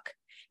the book.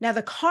 Now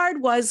the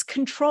card was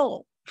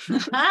control.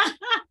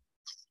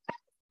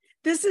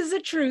 This is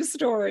a true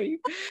story.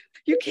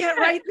 You can't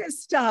write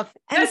this stuff.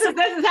 And this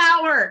is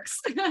how it works.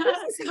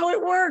 This is how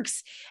it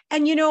works.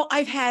 And,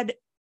 I've had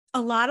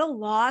a lot of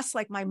loss.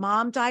 Like my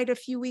mom died a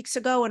few weeks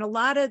ago, and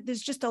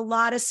there's just a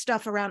lot of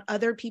stuff around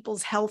other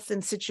people's health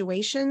and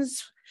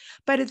situations.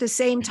 But at the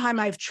same time,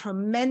 I have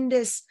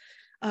tremendous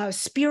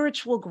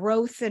spiritual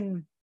growth,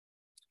 and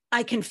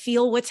I can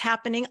feel what's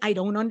happening. I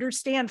don't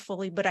understand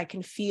fully, but I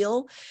can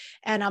feel,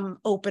 and I'm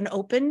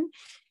open.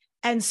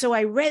 And so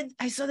I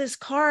saw this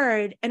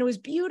card and it was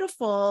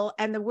beautiful,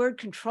 and the word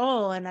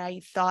control. And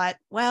I thought,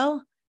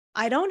 well,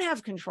 I don't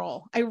have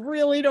control. I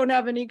really don't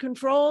have any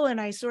control.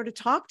 And I sort of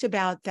talked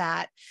about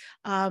that.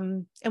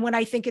 And when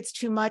I think it's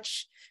too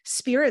much,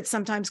 Spirit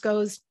sometimes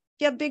goes,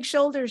 you have big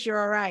shoulders, you're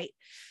all right.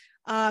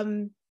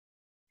 And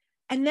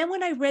then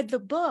when I read the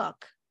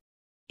book,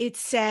 it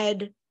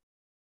said,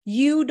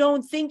 you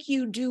don't think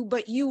you do,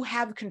 but you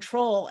have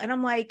control. And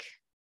I'm like,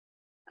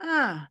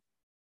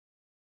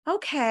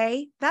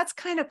 okay, that's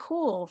kind of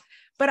cool.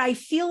 But I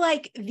feel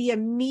like the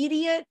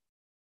immediate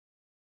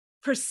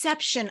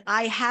perception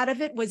I had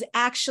of it was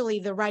actually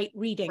the right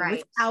reading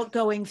without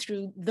going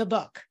through the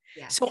book.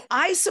 Yes. So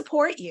I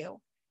support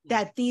you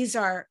that these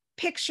are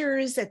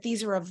pictures, that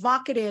these are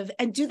evocative.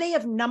 And do they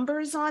have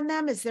numbers on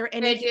them? Is there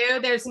any? They do.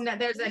 There's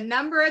a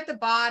number at the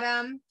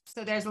bottom.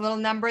 So there's a little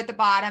number at the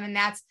bottom, and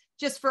that's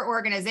just for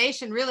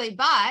organization, really,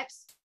 but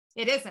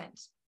it isn't,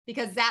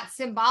 because that's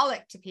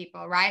symbolic to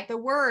people, right? The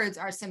words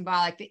are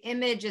symbolic. The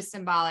image is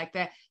symbolic.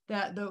 The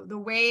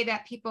way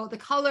that people, the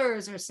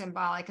colors are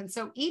symbolic. And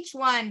so each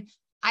one,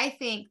 I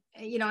think,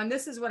 and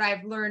this is what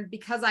I've learned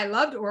because I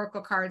loved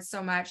Oracle cards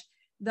so much,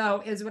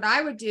 though, is what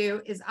I would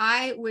do is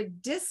I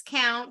would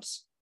discount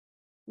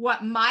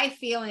what my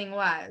feeling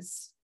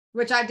was,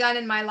 which I've done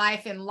in my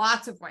life in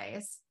lots of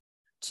ways,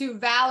 to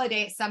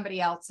validate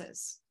somebody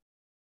else's,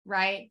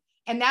 right?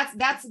 And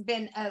that's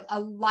been a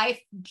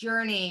life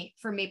journey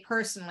for me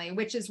personally,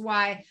 which is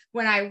why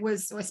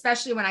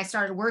especially when I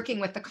started working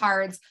with the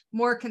cards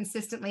more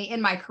consistently in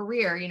my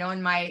career,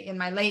 in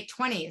my late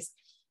 20s,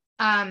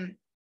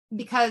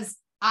 because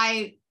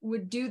I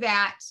would do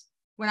that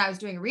when I was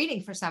doing a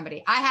reading for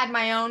somebody. I had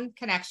my own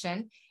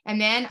connection, and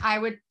then I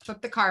would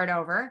flip the card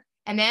over,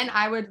 and then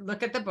I would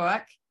look at the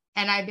book,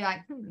 and I'd be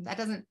like, that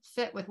doesn't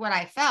fit with what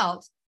I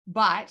felt,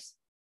 but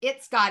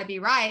it's got to be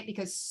right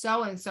because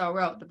so-and-so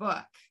wrote the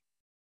book.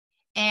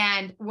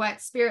 And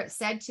what Spirit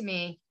said to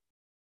me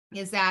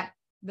is that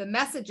the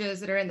messages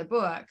that are in the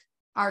book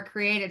are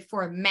created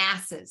for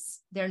masses.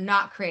 They're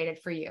not created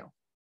for you.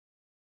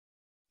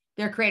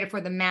 They're created for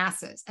the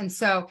masses. And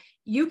so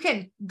you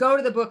can go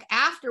to the book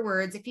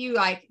afterwards. If you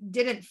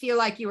didn't feel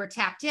like you were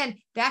tapped in,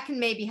 that can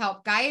maybe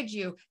help guide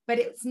you, but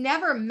it was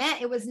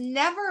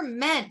never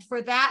meant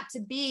for that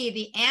to be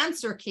the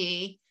answer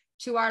key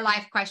to our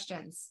life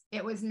questions.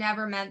 It was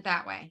never meant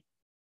that way,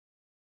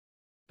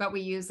 but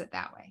we use it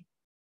that way.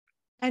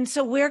 And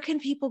so where can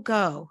people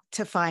go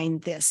to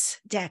find this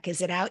deck? Is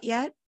it out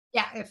yet?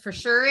 Yeah, it for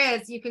sure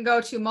is. You can go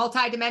to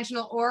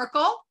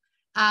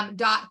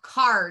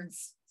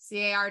multidimensionaloracle.cards,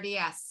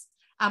 CARDS.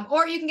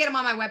 Or you can get them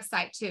on my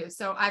website too.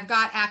 So I've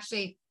got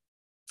actually,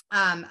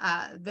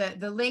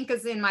 the link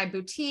is in my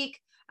boutique.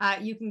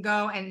 You can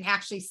go and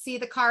actually see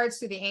the cards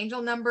through the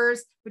angel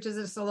numbers, which is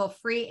just a little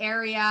free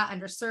area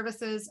under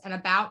services and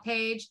about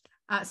page.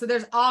 So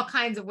there's all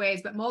kinds of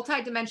ways, but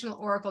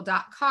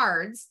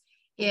multidimensionaloracle.cards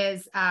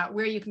is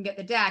where you can get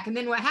the deck. And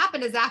then what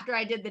happened is after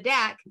I did the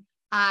deck,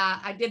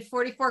 I did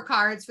 44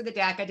 cards for the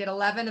deck. I did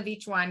 11 of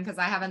each one because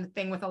I have a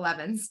thing with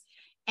 11s.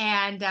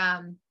 And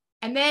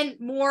then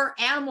more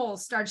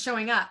animals started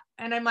showing up.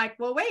 And I'm like,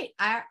 well, wait,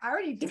 I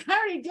already did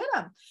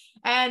them.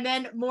 And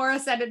then more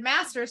Ascended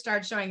Masters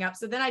started showing up.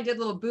 So then I did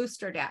little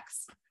booster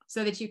decks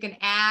so that you can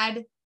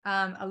add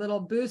a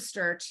little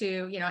booster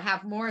to,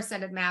 have more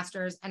Ascended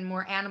Masters and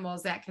more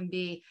animals that can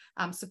be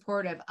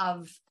supportive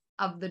of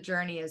the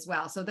journey as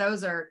well. So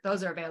those are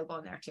available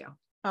in there too.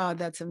 Oh,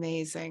 that's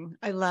amazing.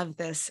 I love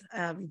this.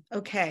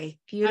 Okay.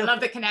 Beautiful. I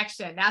love the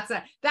connection. That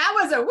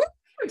was a woo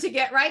to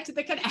get right to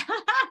the connection.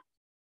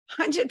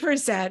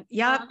 100%.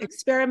 Yep.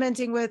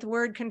 Experimenting with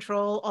word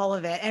control, all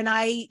of it. And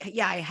I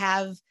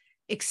have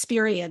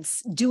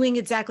experience doing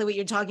exactly what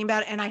you're talking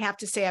about. And I have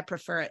to say, I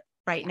prefer it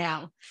right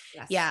now.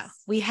 Yes. Yeah.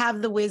 We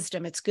have the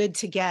wisdom. It's good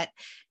to get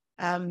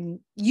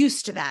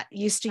used to that,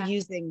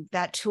 using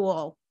that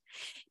tool.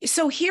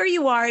 So here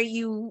you are,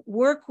 you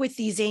work with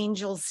these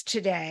angels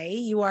today,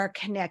 you are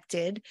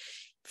connected.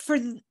 For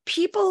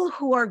people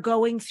who are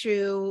going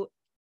through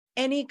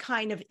any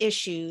kind of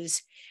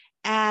issues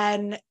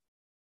and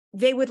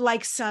they would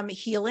like some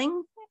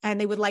healing and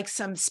they would like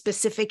some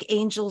specific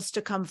angels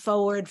to come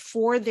forward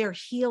for their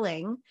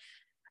healing,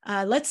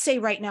 let's say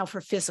right now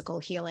for physical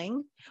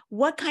healing,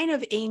 what kind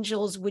of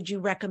angels would you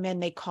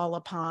recommend they call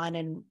upon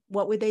and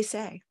what would they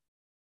say?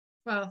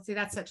 Well, see,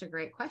 that's such a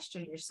great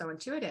question. You're so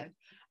intuitive.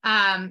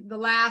 The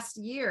last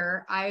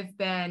year, I've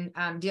been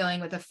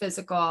dealing with a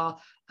physical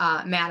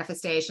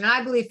manifestation.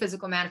 I believe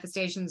physical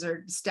manifestations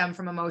stem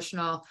from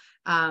emotional,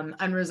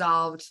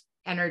 unresolved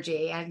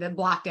energy and the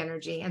blocked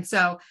energy. And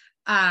so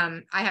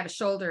I have a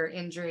shoulder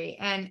injury,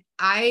 and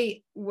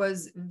I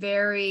was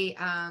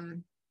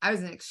I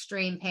was in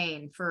extreme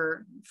pain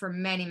for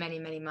many, many,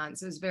 many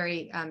months. It was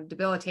very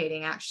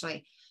debilitating,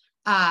 actually.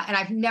 And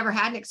I've never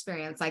had an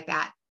experience like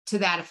that, to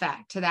that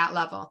effect, to that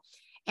level.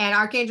 And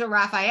Archangel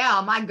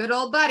Raphael, my good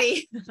old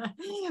buddy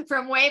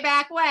from way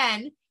back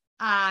when,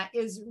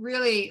 is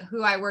really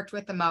who I worked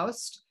with the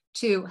most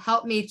to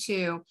help me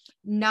to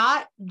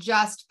not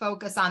just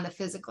focus on the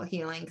physical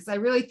healing. Because I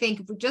really think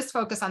if we just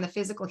focus on the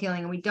physical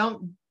healing and we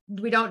don't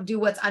do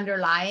what's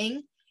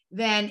underlying,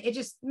 then it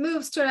just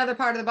moves to another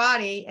part of the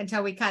body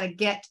until we kind of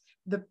get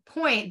the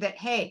point that,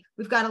 hey,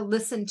 we've got to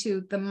listen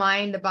to the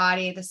mind, the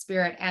body, the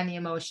spirit, and the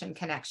emotion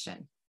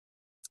connection.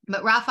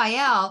 But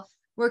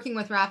working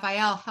with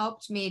Raphael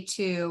helped me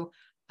to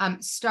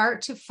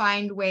start to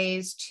find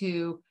ways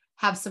to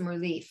have some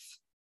relief,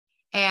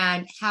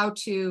 and how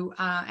to,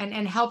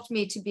 and helped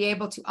me to be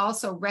able to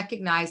also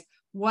recognize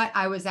what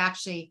I was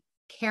actually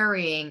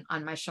carrying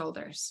on my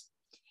shoulders.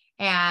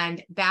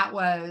 And that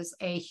was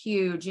a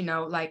huge,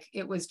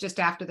 it was just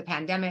after the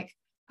pandemic.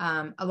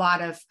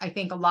 I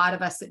think a lot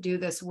of us that do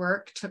this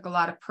work took a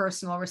lot of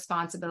personal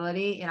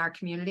responsibility in our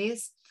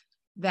communities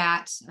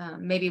that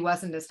maybe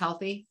wasn't as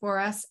healthy for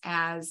us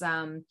as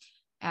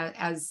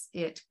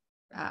it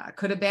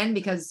could have been,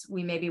 because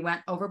we maybe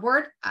went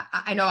overboard.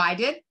 I know I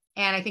did.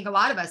 And I think a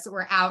lot of us that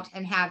were out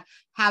and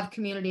have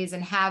communities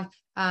and have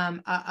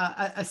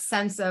a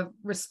sense of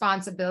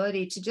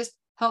responsibility to just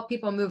help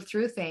people move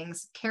through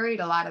things, carried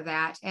a lot of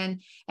that.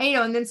 And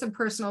then some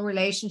personal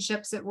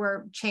relationships that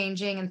were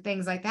changing and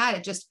things like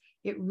that.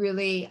 It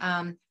really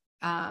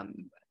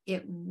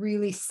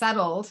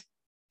settled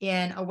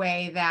in a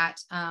way that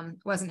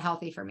wasn't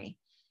healthy for me.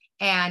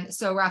 And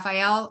so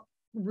Raphael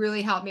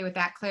really helped me with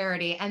that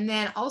clarity. And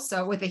then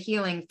also with the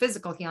healing,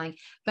 physical healing,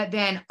 but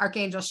then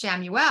Archangel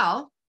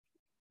Chamuel,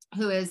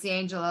 who is the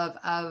angel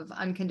of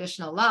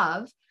unconditional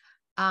love,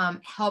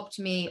 helped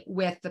me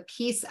with the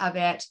piece of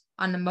it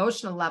on an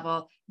emotional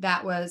level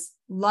that was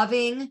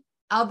loving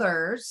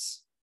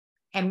others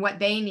and what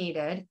they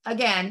needed.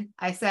 Again,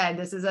 I said,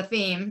 this is a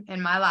theme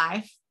in my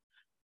life,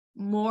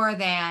 more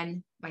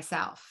than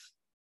myself.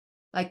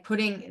 Like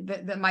putting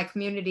my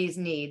community's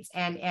needs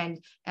and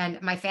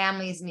my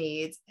family's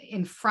needs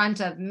in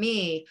front of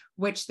me,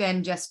 which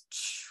then just,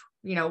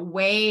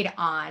 weighed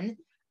on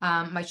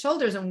my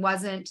shoulders and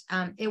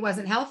it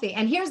wasn't healthy.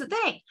 And here's the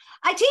thing,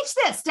 I teach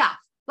this stuff.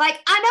 Like,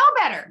 I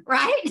know better,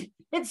 right?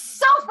 It's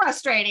so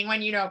frustrating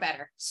when you know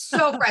better.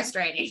 So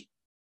frustrating.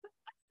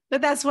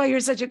 But that's why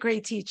you're such a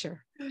great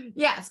teacher.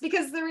 Yes,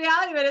 because the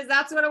reality of it is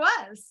that's what it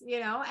was,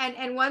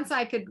 and once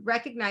I could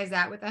recognize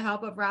that with the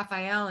help of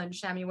Raphael and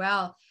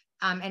Chamuel,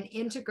 and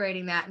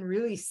integrating that and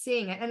really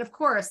seeing it. And of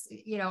course,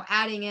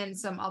 adding in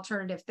some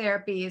alternative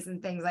therapies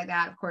and things like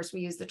that. Of course, we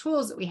use the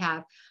tools that we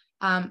have,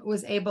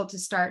 was able to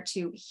start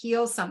to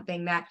heal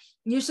something that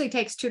usually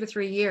takes 2 to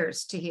 3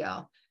 years to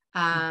heal,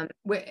 in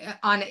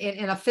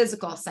a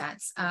physical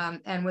sense,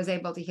 and was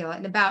able to heal it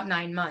in about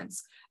 9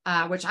 months,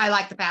 which I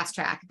like the fast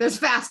track. There's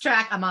fast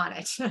track, I'm on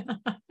it.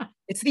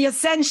 It's the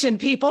ascension,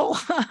 people.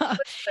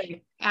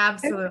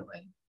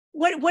 Absolutely.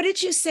 What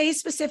did you say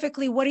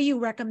specifically? What do you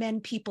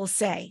recommend people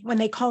say when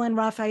they call in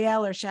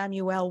Raphael or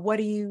Chamuel? What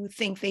do you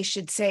think they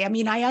should say? I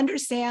mean, I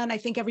understand. I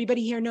think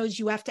everybody here knows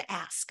you have to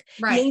ask.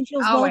 Right. The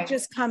angels won't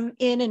just come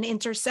in and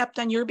intercept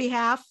on your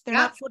behalf. They're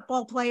not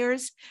football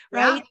players,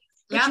 right?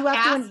 But you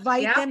have to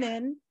invite them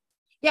in.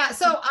 Yeah.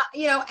 So,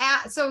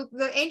 so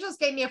the angels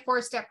gave me a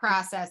 4-step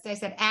process. They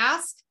said,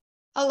 ask,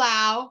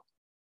 allow,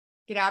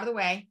 get out of the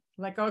way,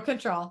 let go of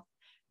control,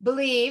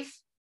 believe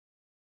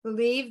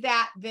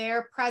that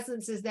their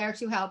presence is there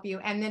to help you,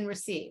 and then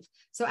receive.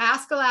 So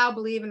ask, allow,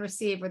 believe, and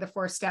receive were the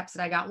 4 steps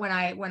that I got when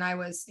I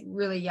was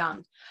really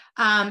young.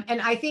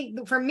 And I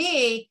think for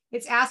me,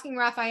 it's asking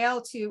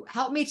Raphael to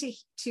help me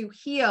to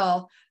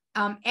heal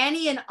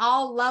any and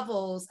all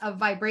levels of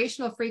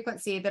vibrational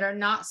frequency that are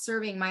not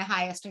serving my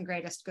highest and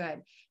greatest good,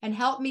 and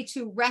help me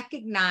to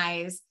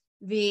recognize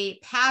the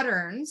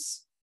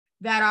patterns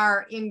that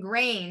are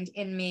ingrained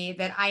in me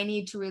that I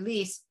need to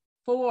release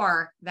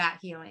for that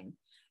healing.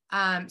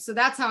 So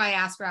that's how I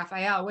asked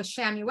Raphael. With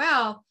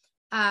Chamuel,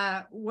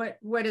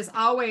 what is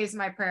always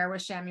my prayer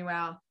with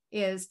Chamuel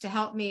is to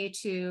help me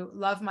to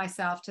love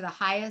myself to the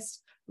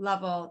highest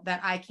level that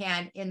I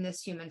can in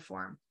this human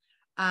form.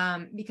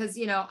 Because,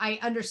 I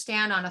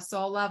understand on a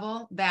soul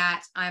level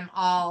that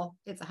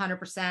it's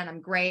 100%, I'm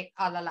great,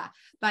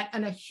 but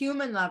on a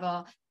human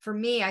level, for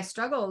me, I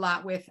struggle a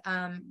lot with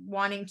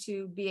wanting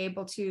to be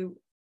able to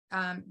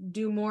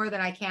do more than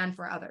I can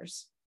for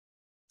others.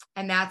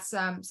 And that's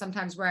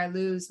sometimes where I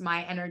lose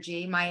my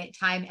energy, my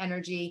time,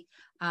 energy,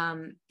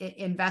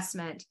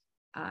 investment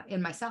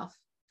in myself,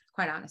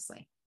 quite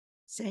honestly.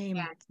 Same.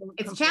 And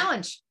it's a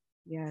challenge.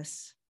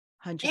 Yes.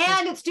 100%.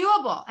 And it's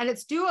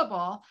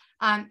doable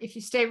if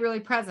you stay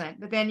really present.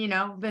 But then,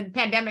 then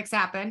pandemics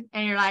happen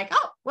and you're like,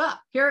 oh, well,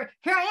 here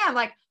I am.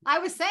 Like I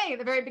was saying at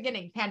the very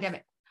beginning,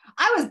 pandemic,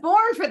 I was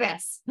born for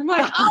this. I'm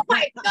like, oh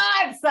my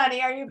God,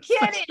 Sunny, are you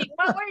kidding?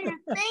 What were you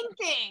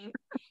thinking?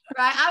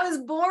 Right? I was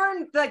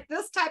born like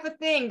this type of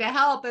thing to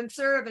help and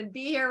serve and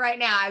be here right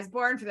now. I was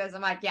born for this.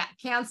 I'm like, yeah,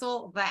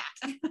 cancel that.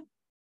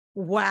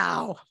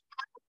 Wow.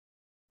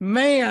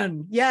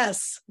 Man,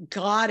 yes,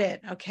 got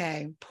it.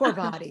 Okay, poor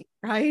body,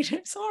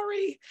 right?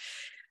 Sorry.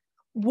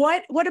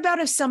 What about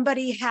if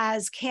somebody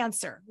has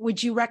cancer?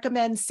 Would you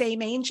recommend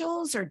same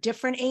angels or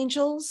different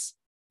angels?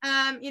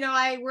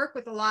 I work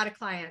with a lot of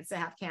clients that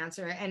have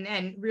cancer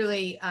and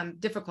really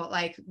difficult,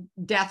 like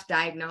death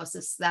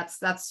diagnosis.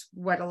 That's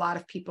what a lot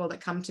of people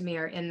that come to me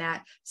are in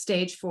that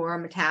stage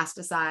 4,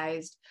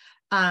 metastasized.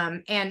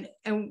 And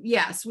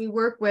yes, we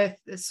work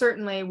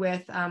certainly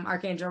with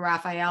Archangel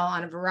Raphael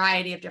on a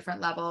variety of different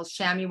levels,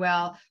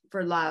 Chamuel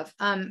for love.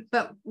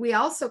 But we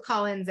also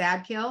call in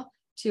Zadkiel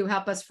to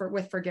help us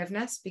with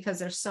forgiveness, because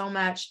there's so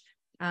much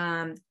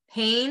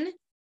pain,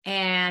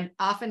 and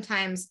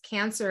oftentimes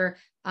cancer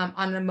on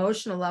an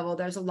emotional level,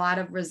 there's a lot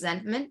of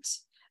resentment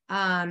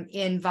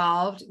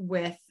involved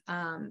with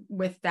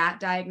that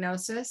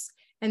diagnosis.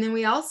 And then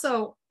we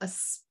also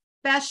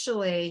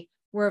especially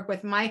work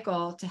with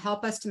Michael to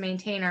help us to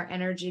maintain our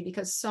energy,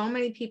 because so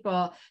many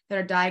people that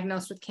are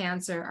diagnosed with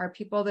cancer are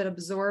people that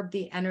absorb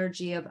the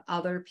energy of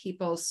other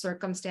people's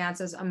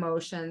circumstances,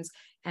 emotions,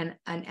 and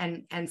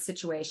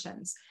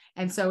situations.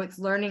 And so it's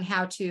learning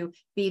how to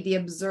be the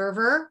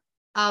observer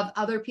of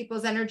other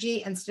people's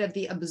energy instead of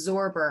the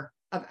absorber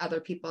of other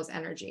people's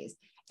energies.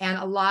 And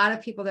a lot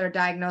of people that are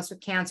diagnosed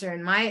with cancer,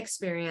 in my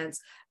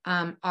experience,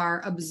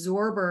 are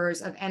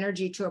absorbers of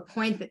energy to a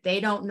point that they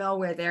don't know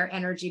where their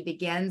energy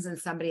begins and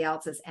somebody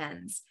else's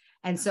ends.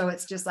 And so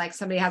it's just like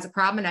somebody has a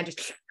problem and I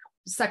just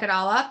suck it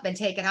all up and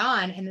take it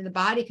on. And then the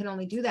body can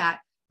only do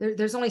that.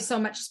 There's only so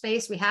much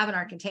space we have in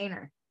our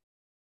container.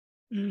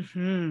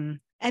 Mm-hmm.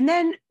 And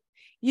then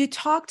you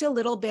talked a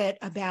little bit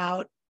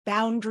about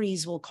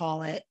boundaries, we'll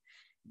call it,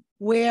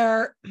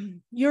 where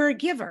you're a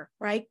giver,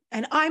 right?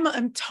 And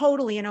I'm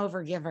totally an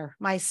overgiver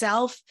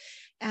myself.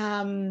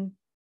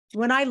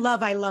 When I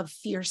love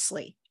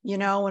fiercely, you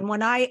know, and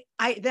when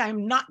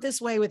I'm not this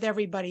way with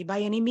everybody by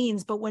any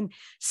means, but when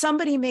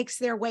somebody makes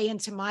their way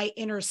into my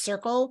inner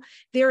circle,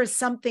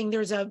 there's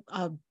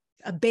a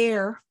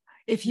bear,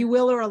 if you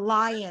will, or a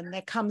lion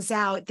that comes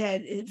out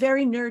that is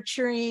very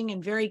nurturing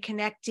and very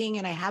connecting,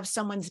 and I have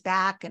someone's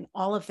back and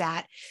all of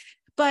that.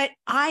 But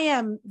I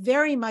am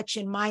very much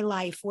in my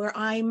life where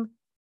I'm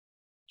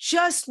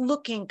just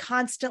looking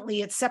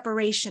constantly at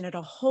separation at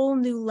a whole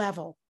new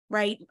level,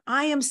 right?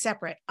 I am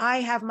separate.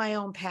 I have my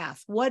own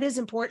path. What is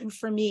important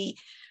for me?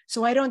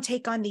 So I don't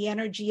take on the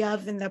energy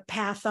of and the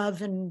path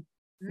of and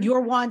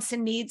your wants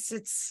and needs.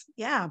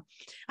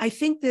 I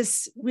think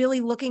this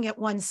really looking at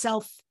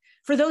oneself,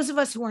 for those of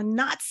us who are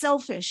not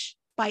selfish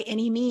by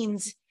any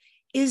means,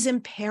 is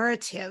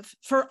imperative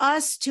for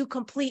us to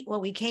complete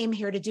what we came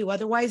here to do.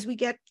 Otherwise, we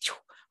get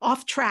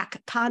off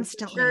track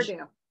constantly. Sure do.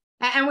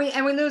 And we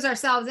lose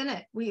ourselves in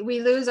it.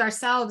 We lose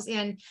ourselves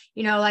in,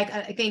 you know, like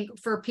I think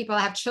for people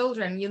that have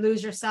children, you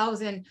lose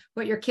yourselves in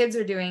what your kids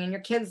are doing in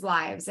your kids'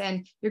 lives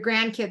and your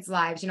grandkids'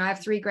 lives. You know, I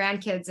have 3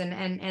 grandkids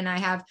and I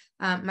have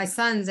my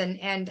sons,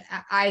 and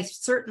I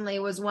certainly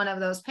was one of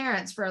those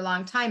parents for a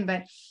long time.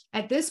 But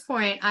at this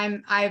point,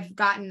 I've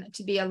gotten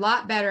to be a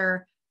lot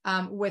better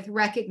with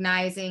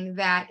recognizing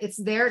that it's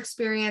their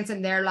experience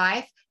and their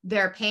life,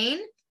 their pain,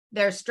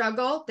 their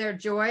struggle, their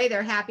joy,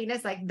 their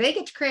happiness. Like they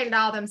get to create it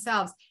all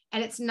themselves.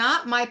 And it's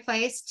not my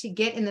place to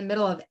get in the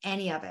middle of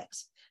any of it.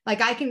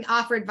 Like I can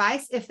offer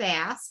advice if they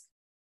ask,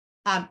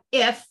 and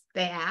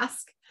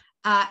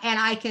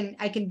I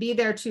can be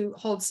there to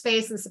hold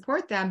space and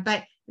support them,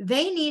 but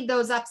they need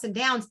those ups and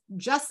downs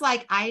just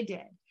like I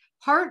did.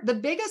 The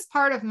biggest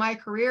part of my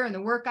career and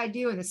the work I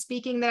do and the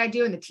speaking that I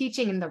do and the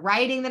teaching and the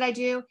writing that I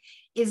do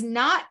is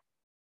not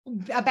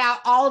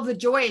about all of the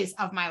joys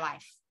of my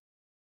life.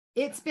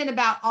 It's been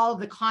about all of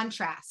the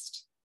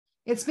contrast.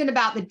 It's been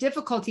about the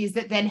difficulties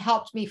that then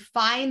helped me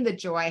find the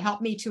joy,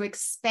 helped me to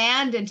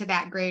expand into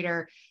that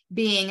greater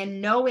being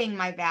and knowing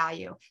my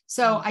value.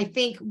 So I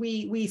think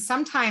we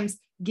sometimes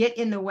get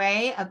in the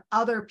way of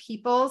other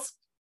people's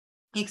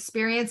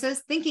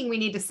experiences, thinking we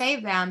need to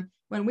save them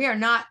when we are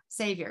not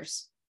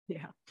saviors.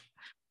 Yeah.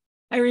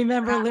 I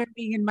remember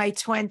learning in my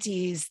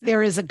 20s,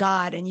 there is a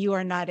God and you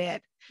are not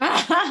it.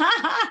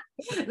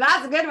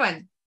 That's a good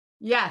one.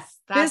 Yes.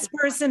 This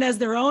person has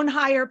their own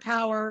higher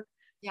power.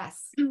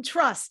 Yes.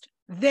 Trust.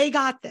 They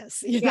got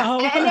this, you know,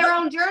 and their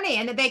own journey.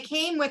 And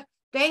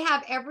they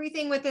have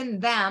everything within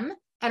them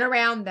and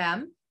around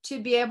them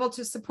to be able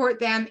to support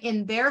them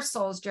in their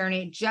soul's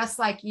journey, just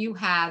like you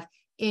have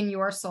in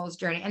your soul's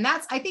journey. And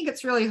I think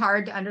it's really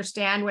hard to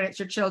understand when it's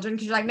your children,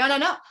 because you're like,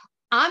 no,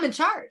 I'm in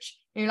charge.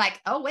 And you're like,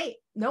 oh, wait,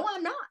 no,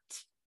 I'm not.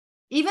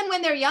 Even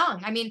when they're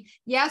young. I mean,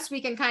 yes,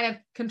 we can kind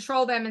of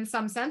control them in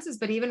some senses,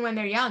 but even when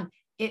they're young,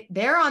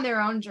 they're on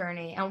their own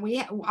journey. And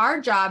our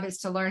job is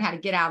to learn how to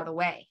get out of the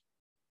way.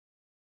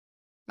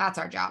 That's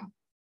our job.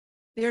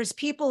 There's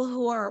people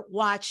who are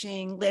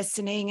watching,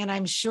 listening, and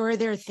I'm sure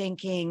they're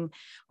thinking,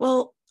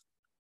 well,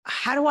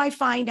 how do I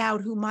find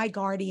out who my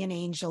guardian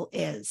angel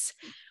is?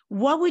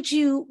 What would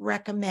you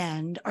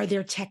recommend? Are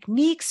there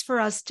techniques for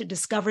us to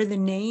discover the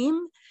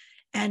name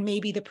and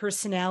maybe the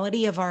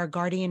personality of our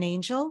guardian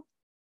angel?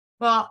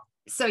 Well,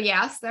 so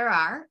yes, there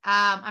are.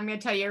 I'm going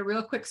to tell you a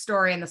real quick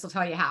story, and this will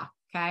tell you how.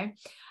 Okay.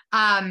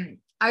 I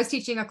was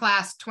teaching a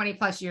class 20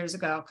 plus years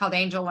ago called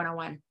Angel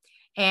 101.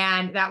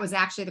 And that was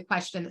actually the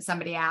question that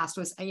somebody asked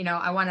was, you know,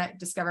 I want to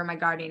discover my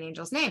guardian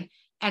angel's name.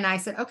 And I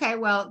said, okay,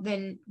 well,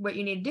 then what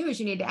you need to do is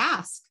you need to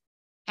ask.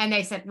 And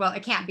they said, well,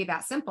 it can't be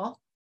that simple.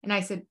 And I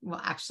said,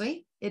 well,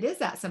 actually, it is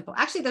that simple.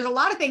 Actually, there's a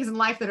lot of things in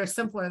life that are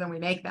simpler than we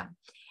make them.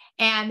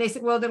 And they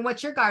said, well, then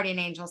what's your guardian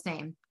angel's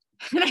name?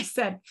 And I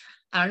said,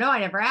 I don't know. I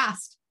never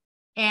asked.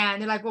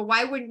 And they're like, well,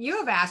 why wouldn't you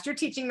have asked? You're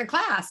teaching the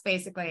class,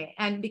 basically.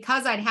 And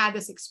because I'd had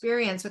this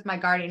experience with my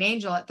guardian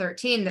angel at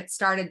 13 that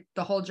started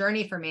the whole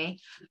journey for me,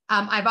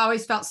 I've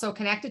always felt so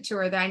connected to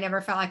her that I never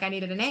felt like I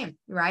needed a name,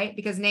 right?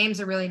 Because names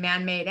are really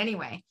man-made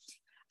anyway.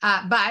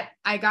 But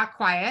I got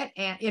quiet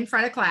and in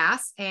front of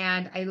class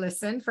and I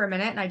listened for a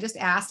minute and I just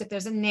asked if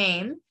there's a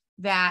name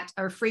that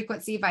or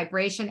frequency,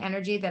 vibration,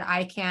 energy that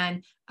I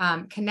can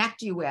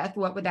connect you with,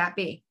 what would that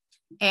be?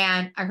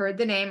 And I heard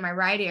the name, my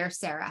right ear,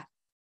 Sarah.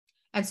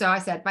 And so I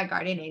said, my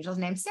guardian angel's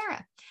name's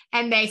Sarah.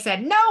 And they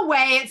said, no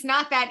way, it's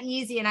not that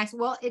easy. And I said,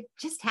 well, it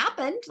just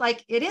happened.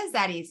 Like, it is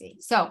that easy.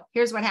 So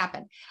here's what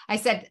happened. I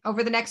said,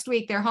 over the next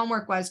week, their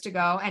homework was to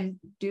go and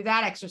do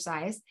that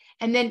exercise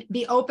and then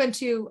be open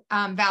to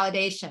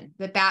validation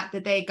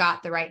that they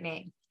got the right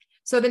name.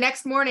 So the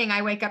next morning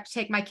I wake up to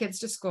take my kids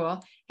to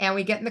school and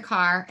we get in the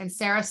car and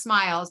Sarah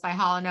Smiles by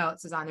Hall &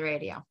 Oates is on the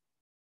radio.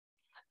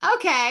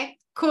 Okay,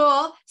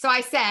 cool. So I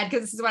said,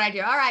 because this is what I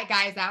do. All right,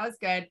 guys, that was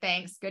good.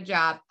 Thanks. Good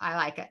job. I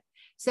like it.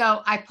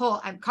 So I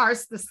pull,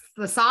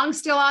 the song's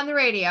still on the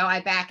radio. I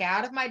back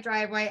out of my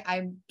driveway.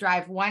 I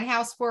drive one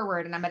house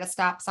forward and I'm at a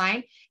stop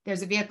sign.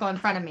 There's a vehicle in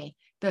front of me.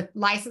 The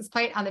license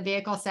plate on the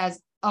vehicle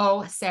says,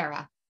 "Oh,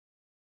 Sarah."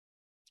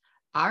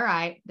 All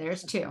right,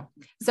 there's two.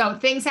 So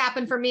things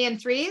happen for me in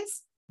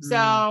threes.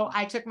 So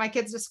I took my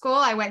kids to school.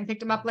 I went and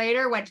picked them up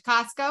later, went to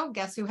Costco.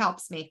 Guess who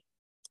helps me?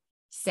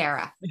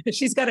 Sarah.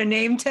 She's got a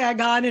name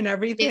tag on and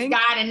everything. She's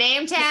got a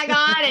name tag on.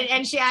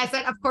 I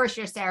said, of course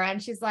you're Sarah.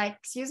 And she's like,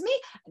 excuse me?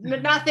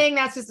 Nothing.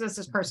 That's just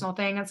this personal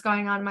thing that's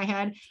going on in my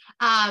head.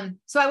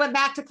 So I went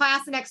back to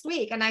class the next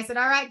week and I said,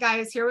 all right,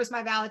 guys, here was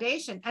my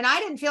validation. And I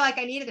didn't feel like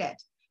I needed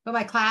it, but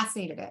my class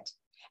needed it.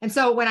 And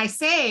so when I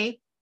say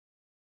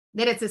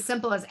that it's as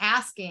simple as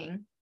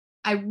asking,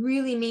 I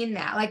really mean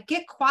that. Like,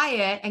 get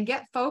quiet and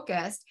get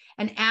focused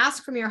and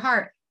ask from your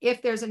heart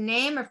if there's a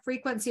name, a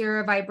frequency, or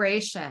a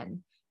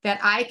vibration that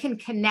I can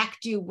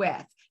connect you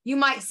with. You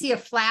might see a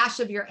flash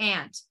of your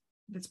aunt.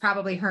 That's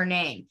probably her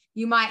name.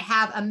 You might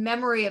have a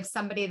memory of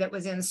somebody that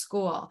was in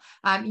school.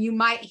 You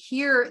might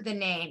hear the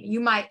name.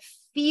 You might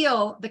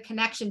feel the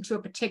connection to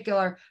a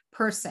particular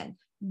person.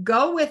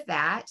 Go with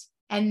that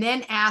and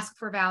then ask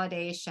for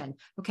validation.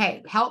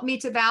 Okay, help me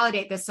to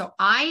validate this so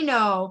I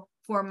know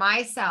for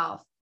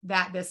myself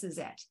that this is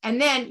it.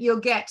 And then you'll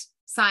get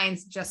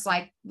signs just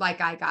like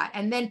I got.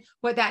 And then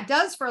what that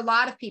does for a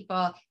lot of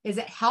people is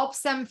it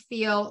helps them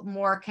feel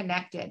more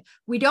connected.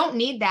 We don't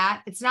need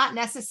that. It's not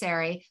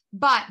necessary,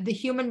 but the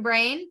human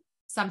brain,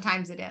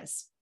 sometimes it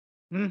is.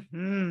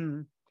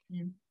 Mm-hmm.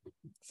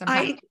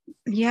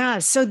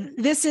 Sometimes. So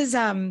this is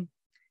an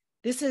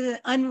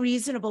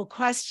unreasonable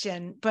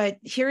question, but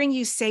hearing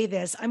you say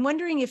this, I'm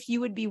wondering if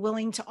you would be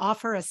willing to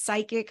offer a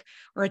psychic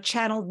or a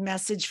channeled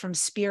message from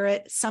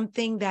spirit,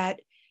 something that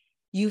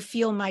you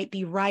feel might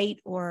be right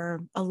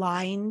or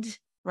aligned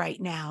right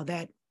now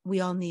that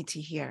we all need to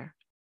hear.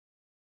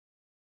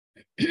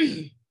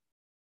 The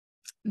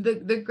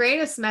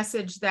greatest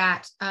message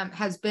that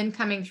has been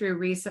coming through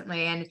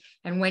recently,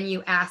 and when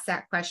you ask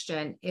that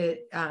question, it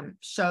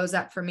shows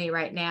up for me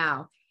right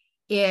now,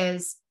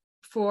 is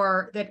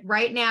for that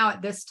right now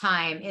at this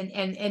time,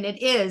 and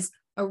it is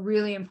a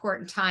really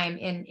important time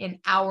in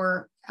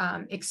our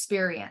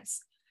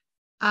experience.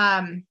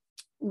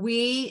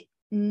 We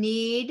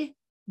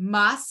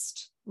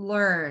must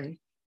learn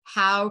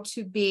how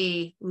to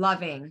be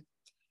loving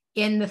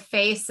in the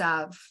face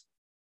of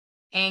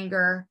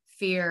anger,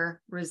 fear,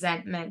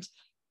 resentment,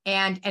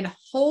 and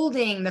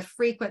holding the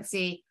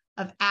frequency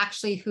of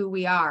actually who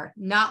we are,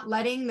 not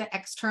letting the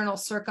external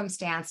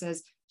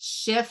circumstances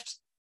shift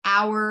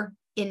our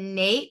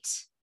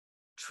innate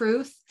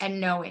truth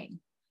and knowing.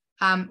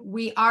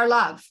 We are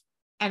love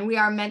and we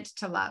are meant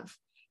to love.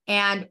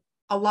 And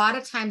a lot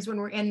of times when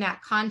we're in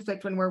that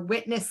conflict, when we're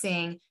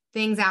witnessing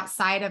things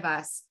outside of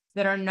us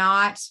that are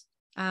not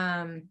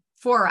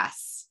for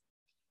us,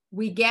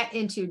 we get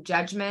into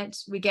judgment,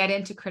 we get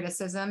into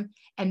criticism,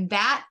 and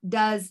that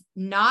does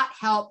not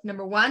help,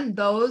 number one,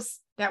 those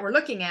that we're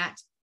looking at,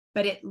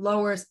 but it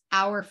lowers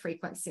our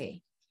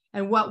frequency.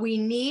 And what we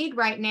need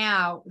right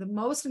now, the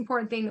most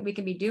important thing that we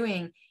can be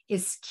doing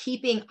is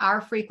keeping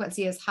our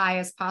frequency as high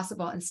as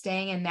possible and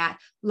staying in that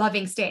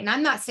loving state. And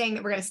I'm not saying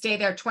that we're going to stay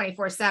there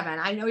 24/7.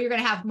 I know you're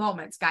going to have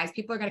moments, guys.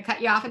 People are going to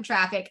cut you off in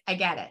traffic. I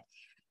get it.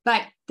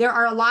 But there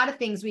are a lot of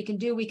things we can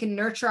do. We can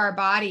nurture our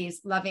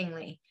bodies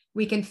lovingly.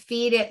 We can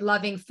feed it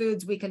loving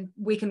foods. We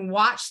can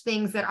watch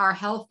things that are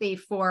healthy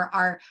for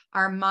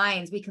our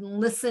minds. We can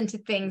listen to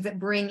things that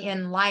bring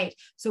in light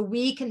so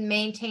we can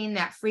maintain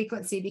that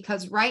frequency,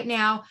 because right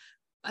now,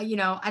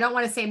 I don't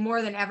want to say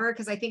more than ever,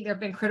 because I think there have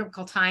been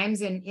critical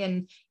times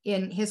in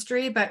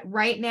history, but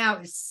right now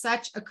is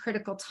such a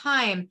critical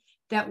time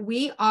that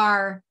we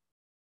are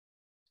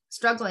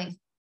struggling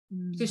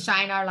to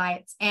shine our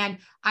lights. And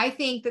I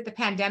think that the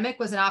pandemic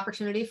was an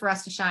opportunity for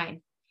us to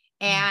shine.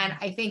 And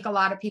I think a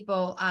lot of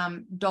people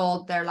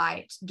dulled their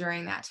light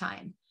during that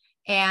time.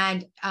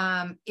 And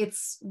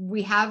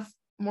we have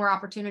more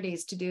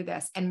opportunities to do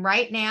this. And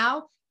right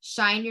now,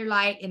 shine your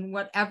light in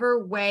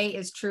whatever way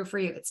is true for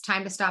you. It's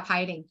time to stop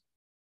hiding.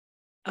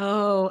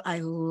 Oh, I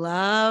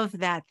love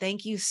that.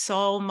 Thank you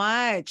so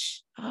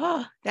much.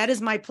 Oh, that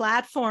is my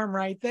platform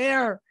right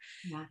there.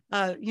 Yeah.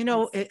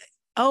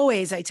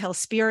 Always I tell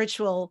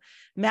spiritual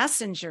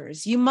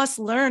messengers, you must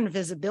learn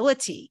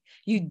visibility.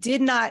 You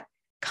did not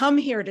come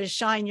here to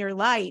shine your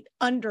light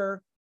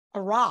under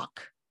a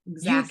rock.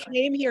 Exactly.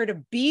 You came here to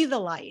be the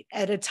light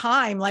at a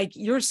time like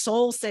your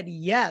soul said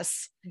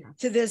yes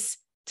to this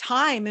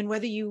time, and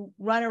whether you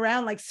run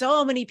around like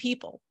so many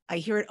people, I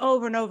hear it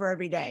over and over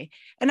every day,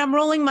 and I'm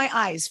rolling my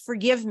eyes.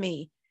 Forgive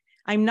me.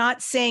 I'm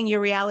not saying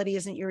your reality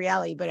isn't your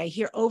reality, but I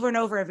hear over and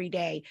over every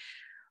day,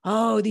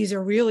 oh, these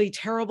are really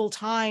terrible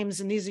times.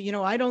 And these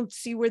are, I don't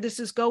see where this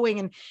is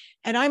going.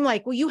 And I'm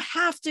like, well, you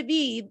have to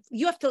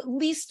at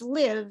least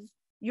live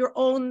your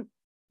own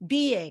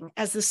being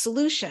as the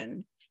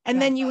solution.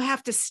 And then you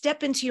have to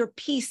step into your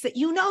peace that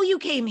you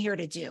came here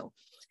to do.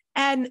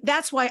 And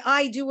that's why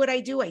I do what I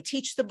do. I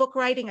teach the book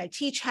writing. I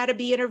teach how to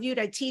be interviewed.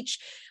 I teach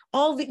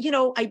all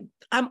the,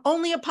 I'm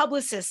only a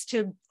publicist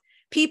to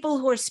people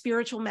who are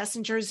spiritual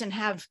messengers and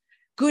have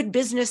good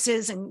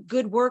businesses and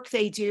good work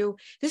they do.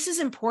 This is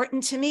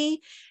important to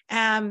me.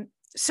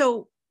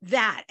 So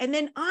that, and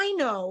then I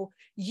know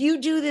you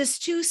do this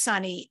too,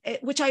 Sunny,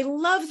 which I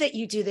love that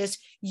you do this.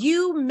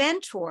 You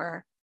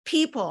mentor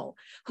people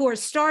who are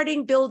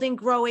starting, building,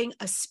 growing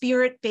a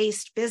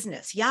spirit-based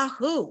business.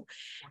 Yahoo.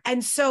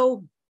 And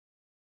so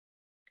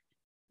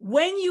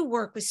when you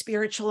work with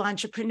spiritual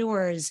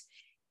entrepreneurs,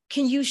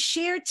 can you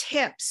share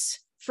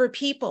tips for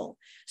people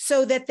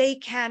so that they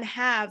can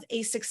have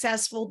a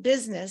successful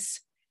business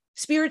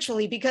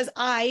spiritually? Because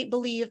I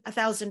believe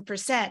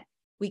 1,000%,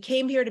 we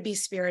came here to be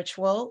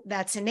spiritual.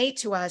 That's innate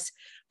to us,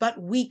 but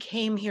we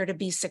came here to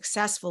be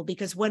successful,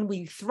 because when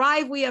we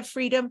thrive, we have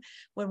freedom.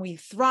 When we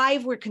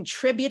thrive, we're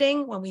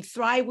contributing. When we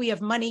thrive, we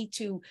have money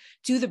to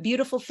do the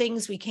beautiful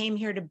things we came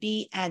here to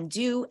be and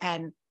do,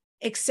 and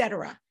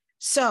etc.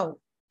 So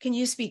can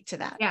you speak to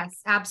that? Yes,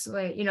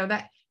 absolutely.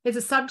 That is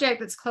a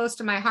subject that's close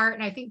to my heart.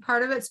 And I think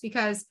part of it's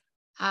because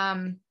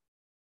I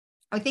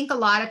think a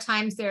lot of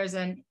times there's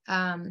a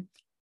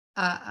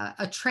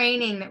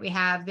training that we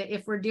have that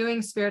if we're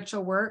doing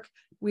spiritual work,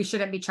 we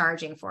shouldn't be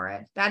charging for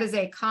it. That is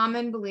a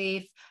common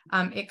belief.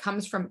 It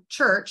comes from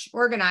church,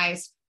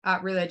 organized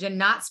religion,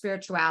 not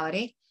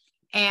spirituality.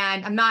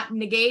 And I'm not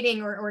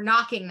negating or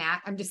knocking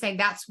that. I'm just saying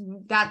that's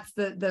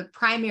the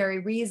primary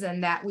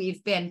reason that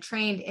we've been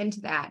trained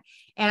into that.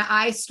 And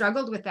I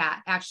struggled with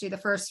that. Actually, the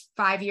first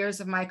 5 years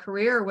of my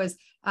career was,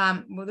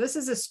 well, this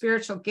is a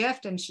spiritual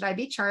gift, and should I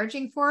be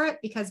charging for it?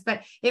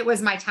 But it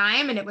was my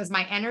time and it was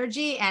my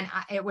energy, and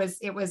it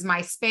was my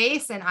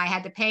space, and I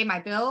had to pay my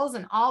bills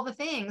and all the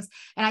things.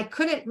 And I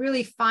couldn't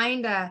really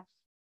find a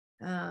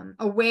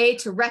way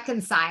to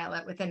reconcile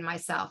it within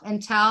myself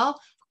until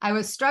I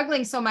was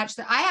struggling so much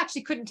that I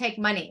actually couldn't take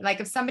money.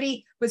 Like if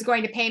somebody was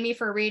going to pay me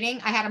for a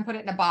reading, I had them put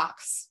it in a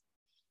box.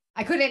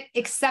 I couldn't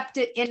accept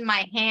it in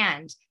my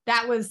hand.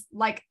 That was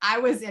like, I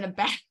was in a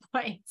bad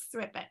place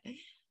with it.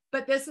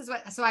 But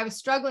so I was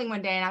struggling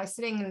one day, and I was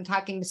sitting and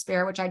talking to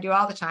Spirit, which I do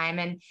all the time.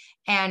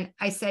 And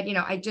I said,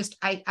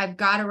 I've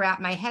got to wrap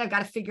my head. I've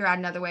got to figure out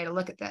another way to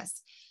look at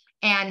this.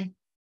 And,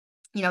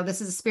 this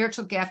is a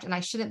spiritual gift, and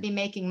I shouldn't be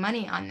making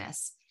money on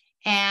this.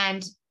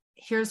 And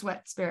here's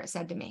what Spirit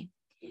said to me.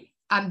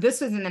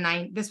 This was in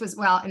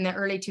the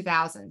early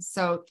 2000s.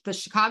 So the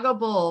Chicago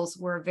Bulls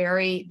were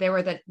they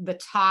were the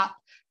top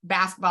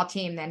basketball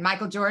team then.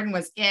 Michael Jordan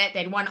was it.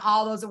 They'd won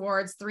all those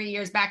awards 3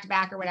 years back to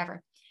back or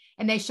whatever.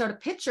 And they showed a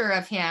picture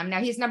of him.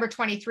 Now he's number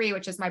 23,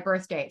 which is my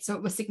birth date. So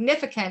it was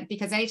significant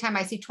because anytime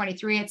I see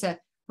 23, it's a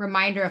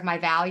reminder of my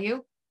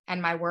value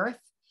and my worth.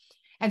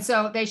 And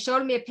so they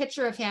showed me a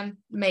picture of him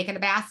making a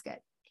basket.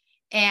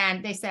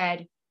 And they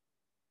said,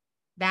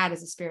 that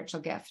is a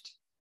spiritual gift.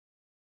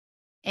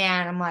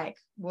 And I'm like,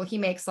 well, he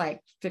makes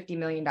like $50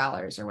 million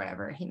or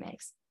whatever he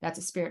makes. That's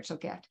a spiritual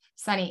gift.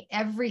 Sunny,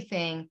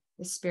 everything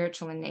is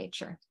spiritual in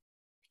nature,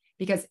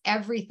 because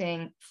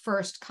everything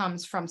first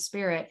comes from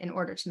spirit in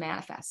order to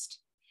manifest.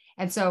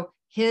 And so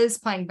his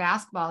playing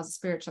basketball is a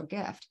spiritual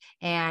gift.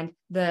 And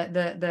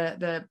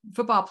the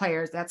football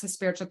players, that's a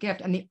spiritual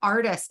gift. And the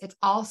artists, it's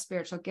all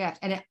spiritual gift.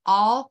 And it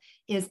all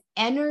is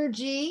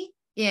energy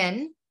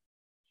in,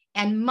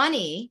 and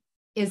money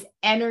is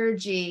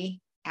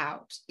energy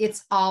out.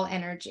 It's all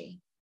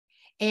energy.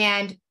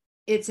 And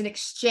it's an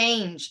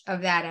exchange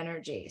of that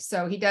energy.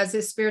 So he does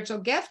his spiritual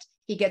gift,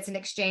 he gets an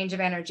exchange of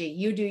energy.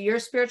 You do your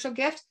spiritual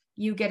gift,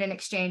 you get an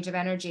exchange of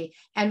energy.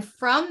 And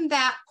from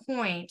that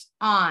point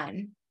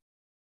on,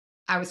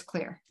 I was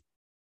clear.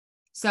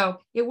 So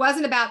it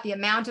wasn't about the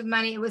amount of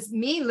money. It was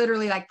me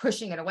literally like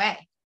pushing it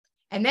away.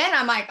 And then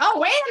I'm like, oh,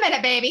 wait a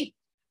minute, baby.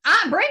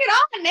 Bring it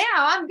on now.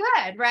 I'm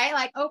good, right?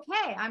 Like,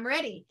 okay, I'm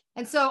ready.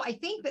 And so I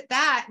think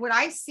that what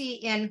I see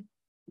in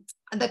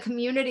the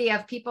community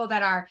of people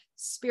that are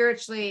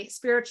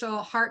spiritual,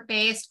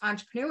 heart-based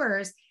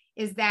entrepreneurs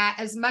is that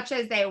as much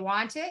as they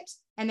want it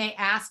and they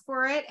ask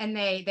for it and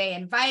they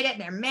invite it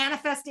and they're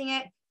manifesting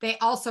it, they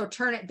also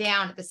turn it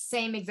down at the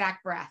same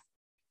exact breath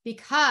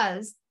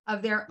because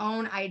of their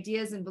own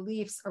ideas and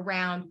beliefs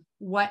around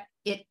what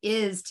it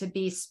is to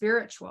be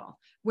spiritual.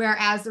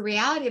 Whereas the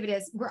reality of it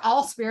is we're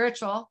all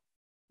spiritual.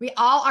 We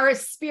all are a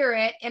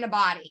spirit in a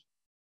body.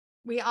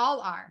 We all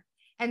are.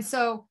 And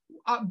so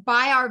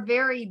by our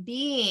very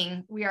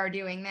being, we are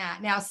doing that.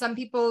 Now, some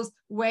people's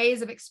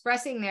ways of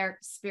expressing their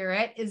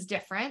spirit is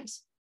different,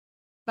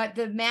 but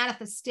the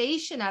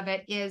manifestation of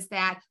it is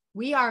that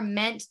we are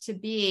meant to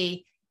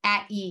be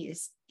at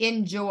ease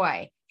in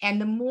joy.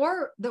 And the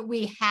more that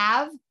we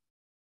have,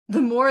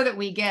 the more that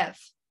we give.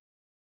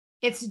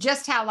 It's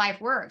just how life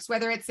works,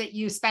 whether it's that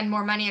you spend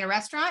more money in a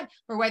restaurant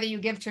or whether you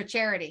give to a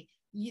charity.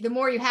 The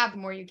more you have, the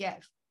more you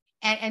give.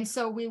 And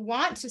so we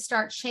want to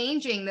start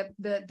changing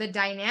the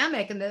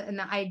dynamic and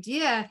the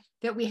idea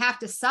that we have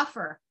to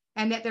suffer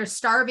and that there's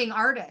starving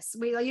artists.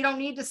 You don't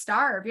need to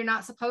starve. You're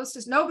not supposed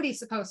to. Nobody's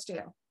supposed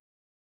to.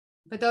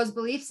 But those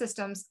belief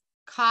systems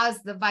cause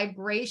the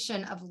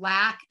vibration of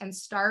lack and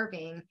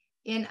starving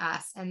in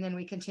us, and then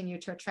we continue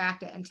to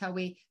attract it until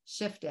we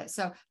shift it.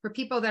 So for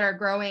people that are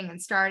growing and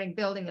starting,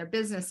 building their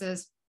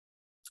businesses,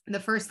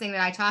 the first thing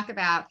that I talk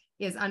about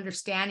is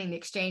understanding the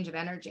exchange of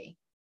energy,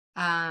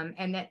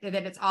 and that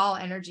it's all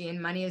energy,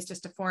 and money is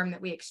just a form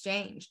that we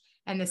exchange.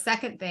 And the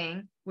second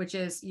thing, which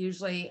is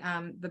usually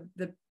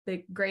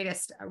the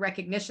greatest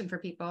recognition for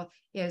people,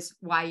 is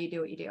why you do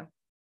what you do.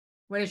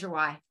 What is your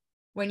why?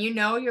 When you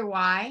know your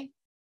why,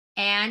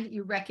 and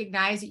you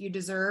recognize that you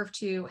deserve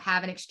to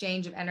have an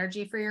exchange of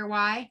energy for your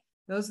why,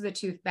 those are the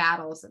two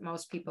battles that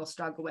most people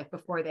struggle with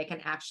before they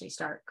can actually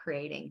start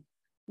creating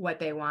what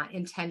they want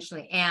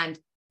intentionally and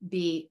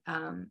be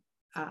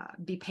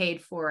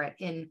paid for it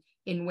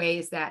in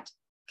ways that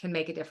can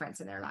make a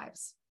difference in their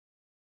lives.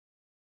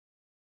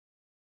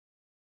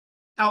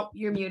 Oh,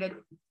 you're muted.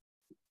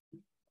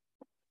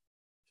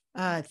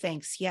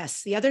 Thanks.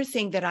 Yes. The other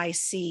thing that I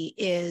see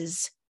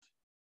is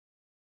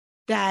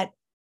that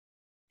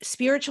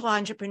spiritual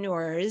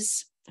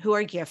entrepreneurs who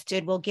are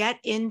gifted will get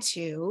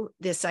into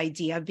this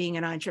idea of being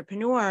an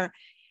entrepreneur,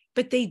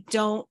 but they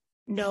don't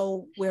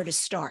know where to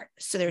start.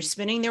 So they're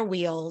spinning their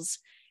wheels.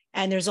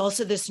 And there's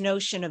also this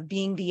notion of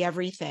being the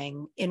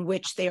everything in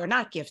which they are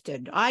not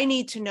gifted. I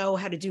need to know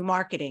how to do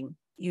marketing.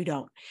 You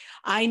don't.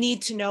 I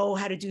need to know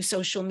how to do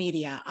social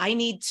media. I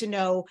need to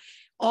know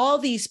all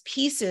these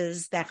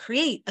pieces that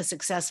create a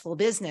successful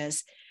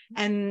business.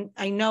 And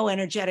I know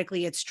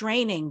energetically it's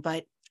draining,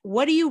 but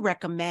what do you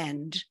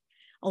recommend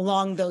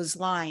along those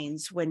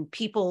lines when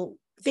people,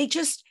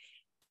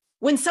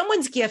 when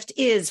someone's gift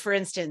is, for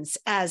instance,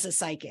 as a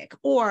psychic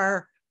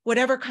or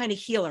whatever kind of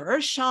healer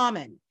or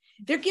shaman,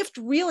 their gift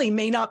really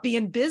may not be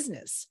in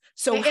business.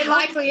 So it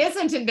likely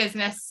isn't in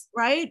business,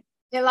 right?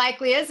 It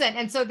likely isn't.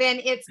 And so then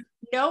it's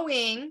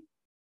knowing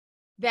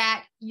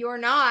that you're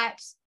not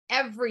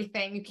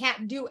everything. You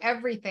can't do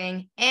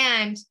everything.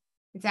 And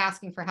it's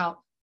asking for help.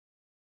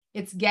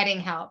 It's getting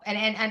help. And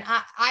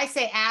I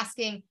say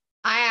asking,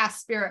 I ask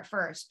spirit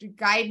first to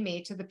guide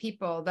me to the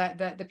people,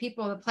 the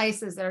people, the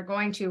places that are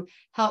going to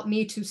help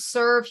me to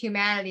serve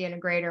humanity in a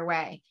greater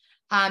way.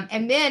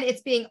 And then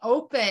it's being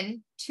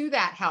open to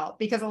that help,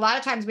 because a lot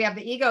of times we have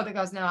the ego that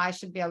goes, no, I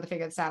should be able to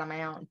figure this out on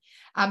my own.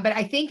 But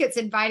I think it's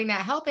inviting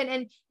that help.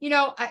 And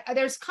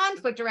there's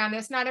conflict around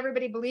this. Not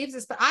everybody believes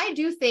this, but I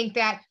do think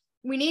that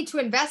we need to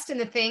invest in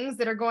the things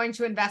that are going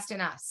to invest in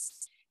us.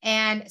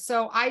 And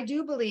so I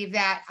do believe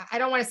that, I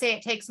don't want to say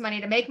it takes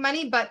money to make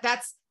money, but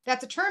that's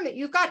a term that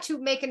you've got to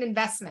make an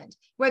investment,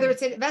 whether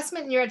it's an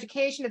investment in your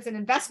education, it's an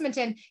investment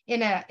in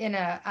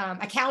a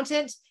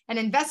accountant, an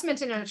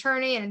investment in an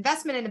attorney, an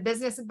investment in a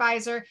business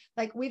advisor.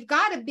 Like, we've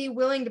got to be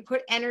willing to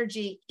put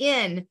energy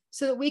in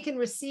so that we can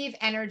receive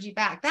energy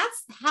back.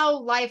 That's how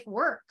life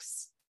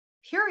works,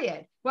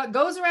 period. What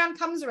goes around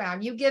comes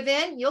around. You give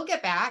in, you'll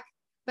get back.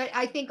 But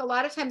I think a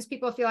lot of times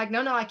people feel like,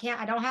 no, I can't,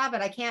 I don't have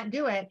it, I can't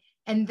do it.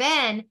 And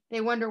then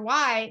they wonder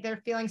why they're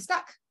feeling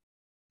stuck.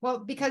 Well,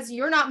 because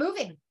you're not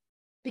moving.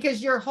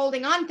 Because you're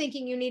holding on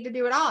thinking you need to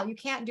do it all. You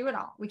can't do it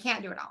all. We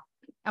can't do it all.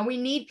 And we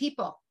need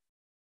people.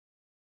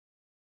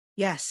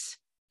 Yes.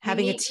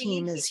 Having a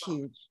team is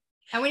huge.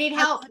 And we need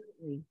help.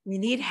 Absolutely. We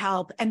need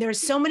help. And there's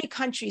so many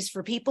countries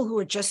for people who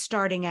are just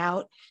starting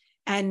out.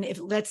 And if,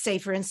 let's say,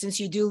 for instance,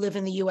 you do live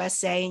in the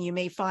USA and you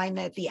may find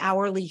that the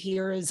hourly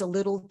here is a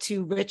little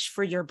too rich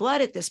for your blood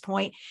at this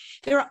point.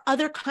 There are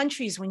other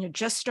countries when you're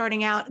just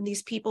starting out and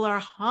these people are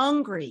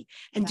hungry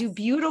and do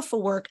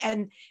beautiful work.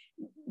 And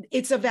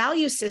it's a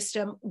value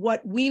system.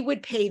 What we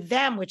would pay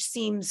them, which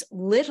seems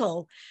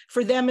little,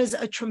 for them is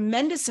a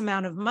tremendous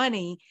amount of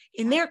money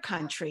in their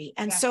country.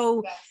 And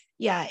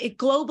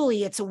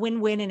globally, it's a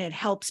win-win, and it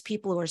helps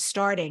people who are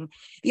starting.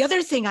 The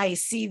other thing I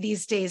see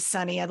these days,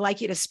 Sunny, I'd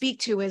like you to speak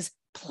to is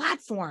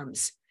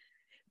platforms.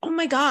 Oh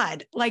my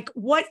God, like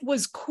what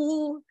was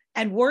cool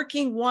and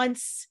working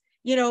once,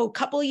 a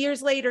couple of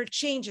years later,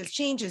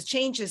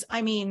 changes.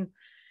 I mean,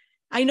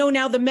 I know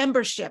now the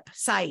membership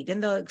site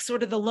and the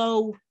sort of the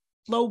low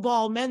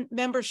ball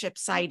membership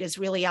site is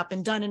really up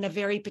and done in a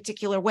very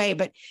particular way.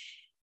 But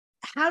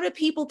how do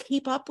people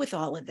keep up with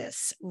all of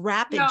this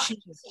rapid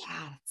changes?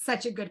 Yeah,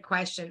 such a good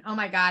question. Oh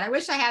my God. I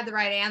wish I had the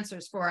right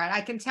answers for it.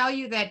 I can tell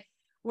you that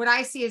what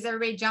I see is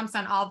everybody jumps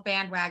on all the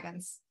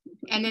bandwagons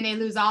and then they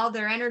lose all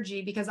their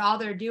energy because all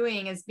they're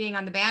doing is being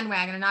on the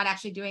bandwagon and not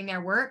actually doing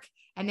their work.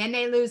 And then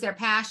they lose their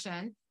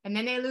passion and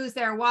then they lose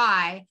their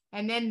why.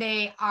 And then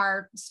they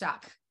are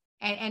stuck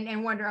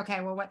and wonder,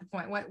 okay, well, what's the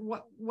point?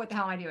 What the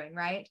hell am I doing?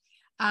 Right.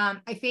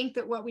 I think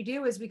that what we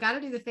do is we got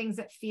to do the things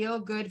that feel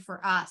good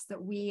for us,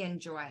 that we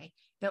enjoy,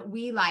 that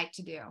we like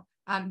to do,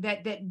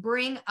 that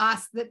bring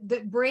us,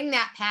 that bring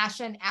that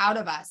passion out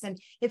of us. And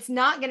it's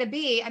not going to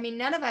be, I mean,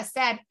 none of us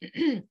said,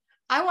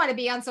 I want to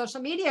be on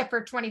social media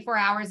for 24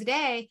 hours a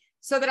day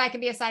so that I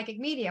can be a psychic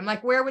medium.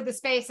 Like, where would the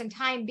space and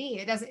time be?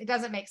 It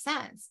doesn't make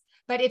sense.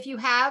 But if you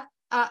have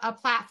a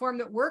platform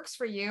that works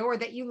for you, or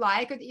that you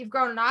like, or that you've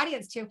grown an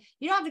audience to,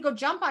 you don't have to go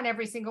jump on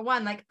every single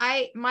one. Like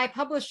my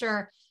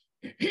publisher,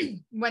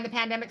 when the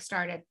pandemic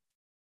started,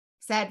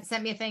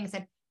 sent me a thing,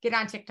 said, get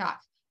on TikTok.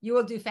 You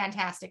will do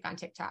fantastic on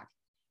TikTok.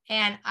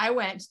 And I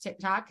went to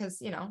TikTok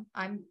because,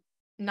 I'm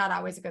not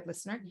always a good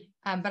listener,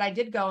 but I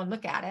did go and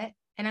look at it.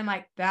 And I'm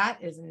like, that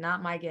is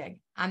not my gig.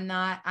 I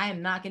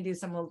am not going to do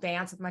some little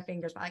dance with my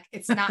fingers. Like,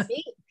 it's not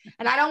me.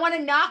 And I don't want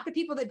to knock the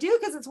people that do,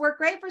 because it's worked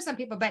great for some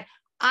people, but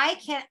I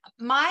can't,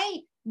 my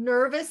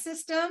nervous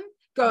system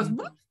goes,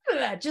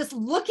 just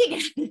looking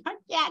at it. I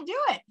can't do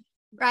it.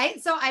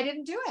 Right. So I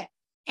didn't do it.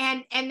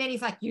 And then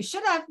he's like,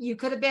 you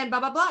could have been blah,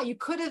 blah, blah. You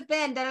could have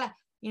been, da, da, da.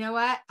 You know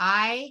what?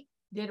 I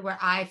did what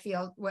I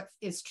feel what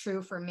is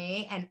true for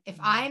me. And if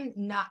I'm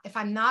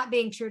not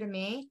being true to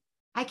me,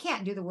 I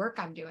can't do the work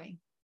I'm doing.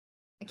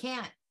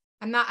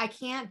 I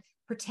can't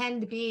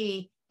pretend to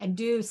be and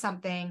do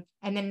something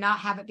and then not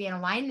have it be in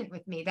alignment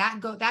with me.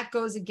 That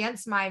goes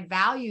against my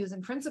values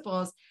and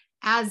principles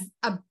as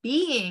a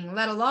being,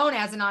 let alone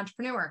as an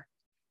entrepreneur.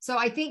 So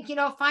I think,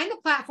 find the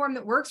platform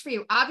that works for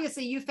you.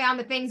 Obviously, you found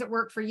the things that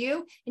work for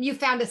you, and you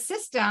found a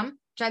system,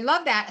 which I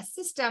love a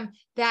system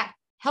that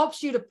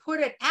helps you to put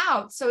it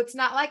out. So it's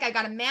not like I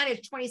got to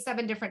manage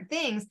 27 different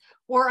things,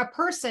 or a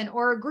person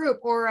or a group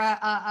or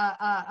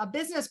a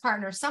business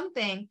partner,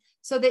 something,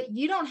 so that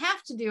you don't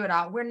have to do it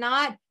all. We're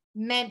not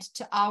meant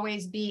to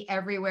always be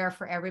everywhere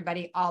for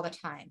everybody all the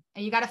time.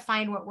 And you got to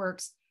find what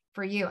works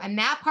for you. And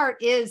that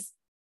part is,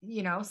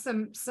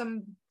 some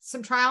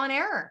trial and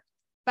error.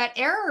 But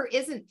error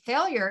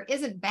failure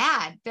isn't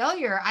bad.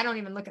 Failure, I don't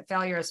even look at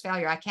failure as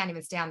failure. I can't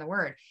even stand the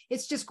word.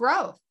 It's just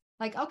growth.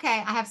 Like, okay,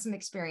 I have some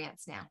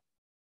experience now.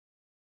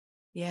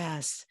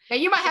 Yes. Now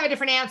you might have a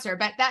different answer,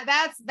 but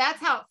that's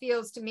how it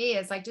feels to me,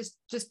 is like,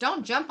 just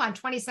don't jump on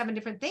 27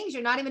 different things.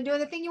 You're not even doing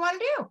the thing you want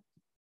to do.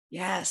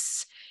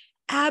 Yes,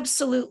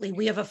 absolutely.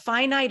 We have a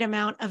finite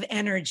amount of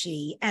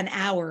energy and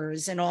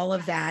hours and all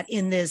of that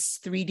in this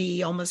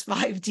 3D, almost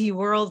 5D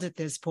world at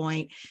this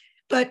point.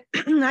 But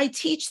I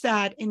teach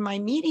that in my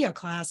media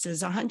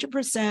classes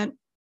 100%.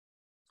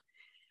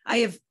 I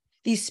have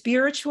these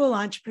spiritual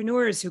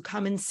entrepreneurs who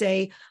come and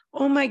say,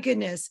 oh my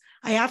goodness,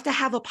 I have to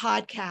have a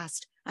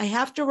podcast. I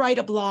have to write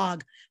a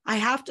blog. I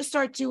have to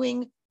start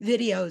doing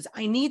videos.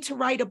 I need to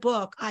write a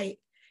book.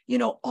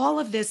 All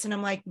of this. And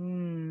I'm like,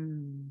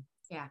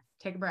 yeah,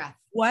 take a breath.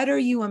 What are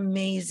you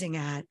amazing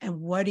at? And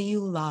what do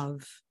you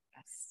love?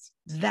 Yes.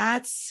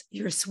 That's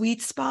your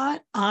sweet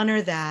spot.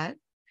 Honor that.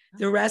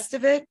 The rest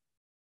of it,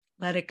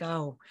 let it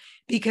go.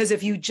 Because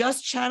if you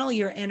just channel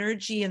your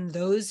energy in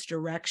those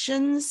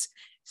directions,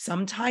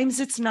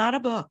 sometimes it's not a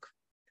book.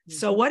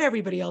 So what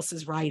everybody else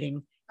is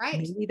writing, right?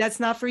 Maybe that's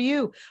not for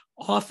you.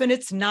 Often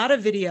it's not a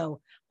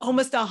video.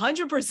 Almost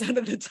 100%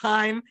 of the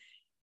time,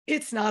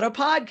 it's not a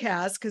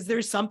podcast, because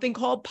there's something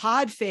called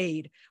pod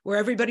fade, where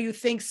everybody who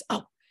thinks,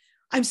 oh,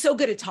 I'm so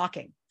good at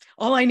talking,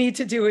 all I need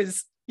to do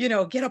is, get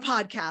a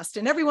podcast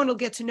and everyone will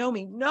get to know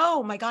me.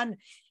 No, my God.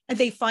 And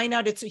they find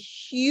out it's a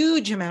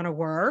huge amount of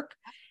work,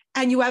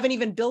 and you haven't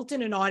even built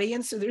in an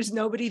audience. So there's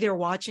nobody there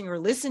watching or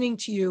listening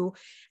to you.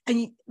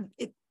 And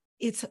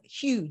it's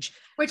huge.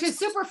 Which is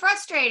super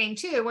frustrating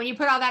too, when you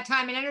put all that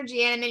time and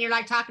energy in, and then you're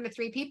like talking to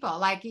 3 people,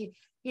 like,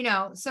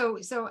 so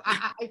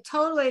I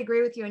totally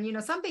agree with you.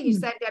 And, something you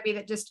said, Debbie,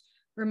 that just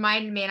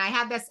reminded me, and I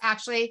have this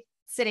actually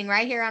sitting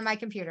right here on my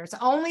computer. It's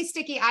only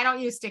sticky. I don't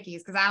use stickies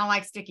because I don't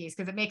like stickies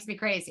because it makes me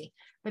crazy,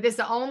 but this is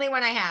the only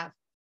one I have.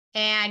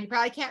 And you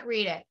probably can't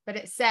read it, but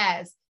it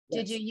says,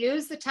 yes. Did you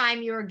use the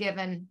time you were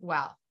given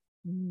well?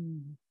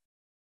 And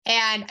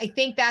I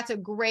think that's a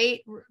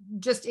great,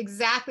 just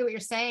exactly what you're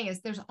saying, is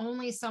there's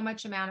only so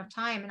much amount of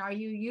time. And are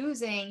you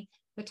using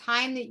the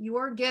time that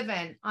you're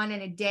given in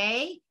a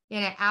day,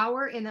 in an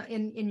hour,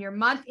 in your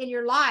month, in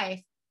your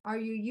life? Are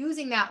you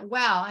using that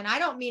well? And I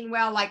don't mean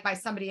well, like by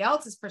somebody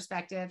else's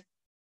perspective.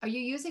 Are you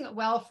using it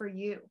well for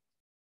you?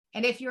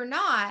 And if you're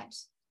not,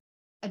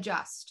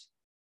 adjust.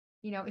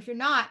 If you're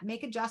not,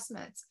 make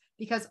adjustments,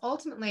 because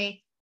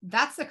ultimately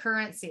that's the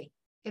currency.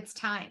 It's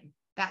time.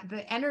 That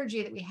the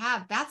energy that we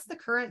have, that's the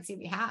currency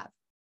we have.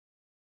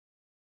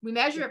 We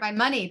measure it by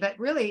money, but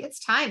really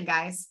it's time,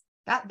 guys.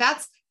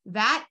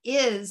 That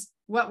is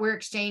what we're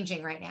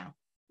exchanging right now.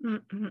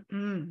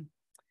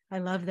 I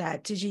love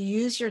that. Did you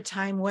use your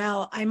time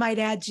well? I might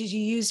add, did you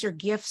use your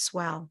gifts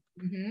well?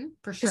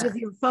 For sure. Because if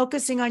you're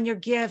focusing on your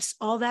gifts,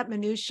 all that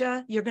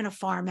minutia, you're going to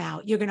farm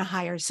out. You're going to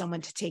hire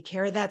someone to take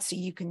care of that so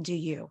you can do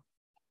you.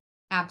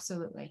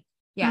 Absolutely.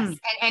 Yes.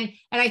 And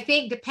I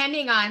think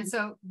depending on,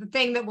 so the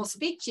thing that will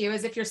speak to you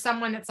is if you're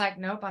someone that's like,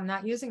 nope, I'm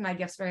not using my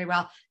gifts very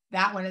well,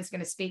 that one is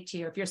going to speak to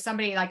you. If you're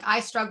somebody like, I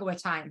struggle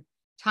with time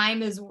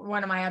Time is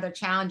one of my other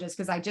challenges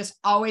because I just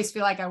always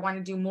feel like I want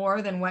to do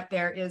more than what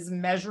there is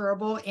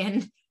measurable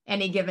in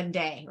any given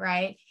day,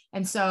 right?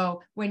 And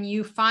so when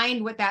you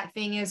find what that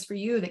thing is for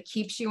you that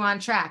keeps you on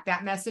track,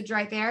 that message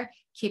right there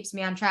keeps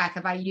me on track.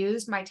 Have I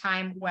used my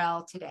time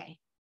well today?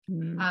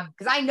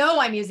 Because I know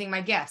I'm using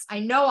my gifts. I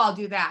know I'll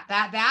do that.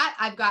 That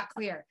I've got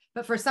clear.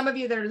 But for some of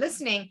you that are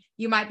listening,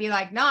 you might be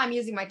like, no, I'm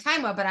using my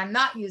time well, but I'm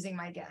not using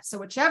my gifts. So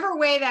whichever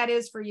way that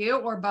is for you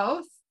or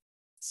both,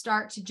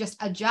 start to just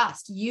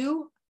adjust.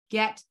 You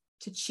get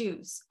to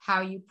choose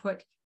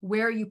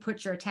where you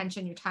put your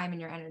attention, your time, and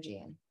your energy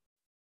in.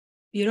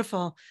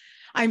 Beautiful.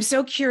 I'm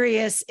so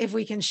curious if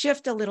we can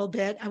shift a little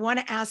bit. I want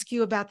to ask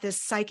you about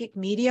this psychic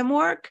medium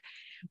work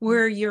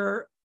where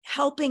you're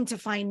helping to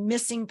find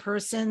missing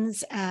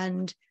persons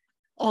and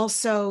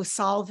also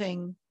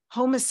solving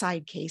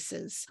homicide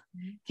cases.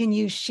 Can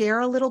you share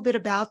a little bit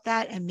about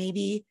that and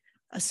maybe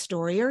a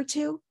story or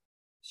two?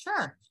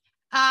 Sure.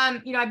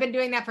 I've been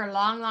doing that for a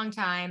long, long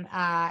time.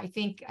 I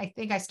think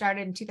I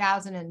started in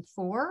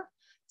 2004.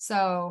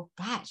 So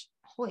gosh,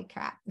 holy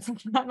crap.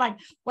 I'm like,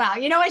 wow,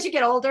 as you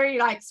get older, you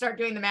like start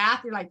doing the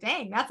math. You're like,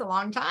 dang, that's a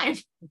long time.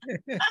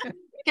 Okay,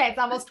 it's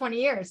almost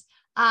 20 years.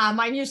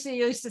 I'm usually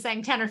used to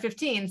saying 10 or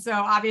 15. So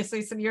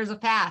obviously some years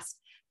have passed.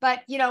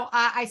 But,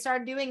 I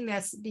started doing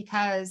this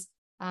because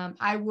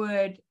I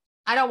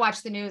don't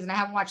watch the news, and I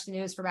haven't watched the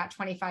news for about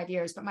 25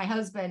 years, but my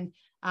husband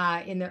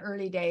in the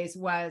early days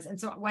was. And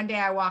so one day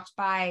I walked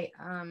by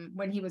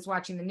when he was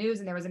watching the news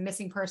and there was a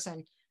missing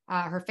person.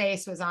 Her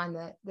face was on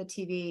the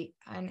TV,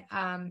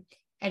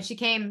 and she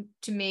came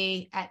to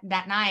me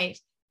that night,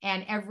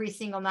 and every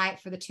single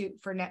night for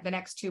the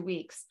next 2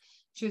 weeks,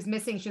 she was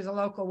missing. She was a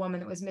local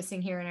woman that was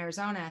missing here in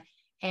Arizona.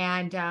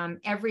 And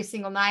every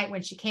single night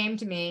when she came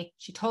to me,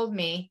 she told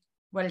me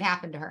what had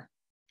happened to her.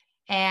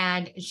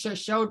 And she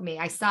showed me,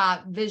 I saw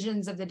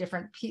visions of the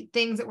different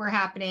things that were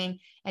happening.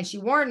 And she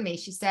warned me,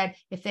 she said,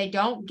 if they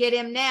don't get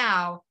him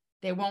now,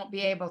 they won't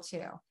be able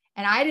to.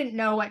 And I didn't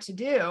know what to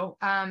do.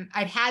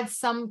 I'd had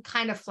some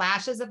kind of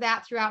flashes of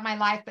that throughout my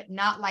life, but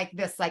not like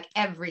this, like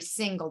every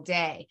single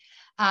day.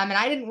 And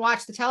I didn't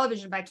watch the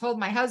television, but I told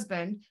my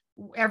husband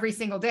every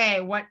single day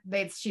what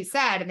she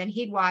said. And then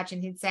he'd watch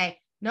and he'd say,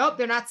 nope,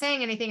 they're not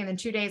saying anything. And then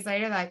 2 days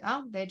later, like,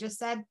 oh, they just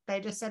said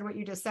what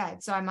you just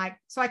said. So I'm like,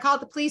 so I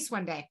called the police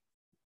one day.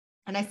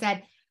 And I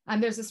said,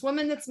 there's this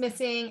woman that's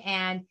missing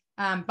and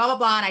blah, blah,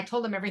 blah. And I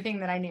told them everything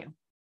that I knew.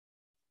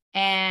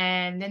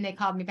 And then they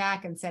called me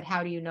back and said,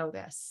 how do you know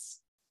this?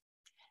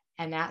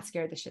 And that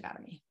scared the shit out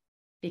of me,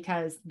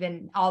 because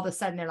then all of a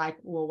sudden they're like,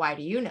 well, why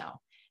do you know?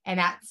 And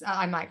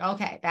I'm like,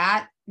 okay,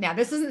 now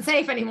this isn't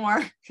safe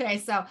anymore. Okay.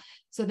 So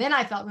then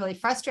I felt really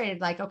frustrated.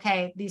 Like,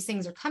 okay, these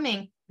things are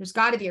coming. There's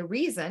got to be a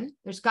reason.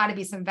 There's got to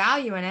be some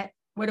value in it.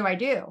 What do I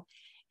do?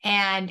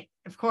 And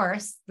of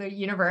course, the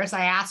universe,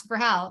 I asked for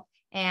help.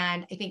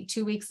 And I think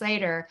 2 weeks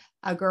later,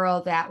 a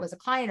girl that was a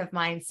client of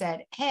mine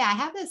said, hey, I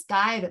have this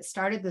guy that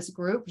started this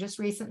group just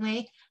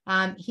recently.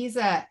 He's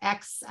a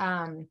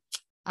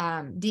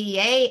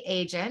DEA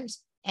agent,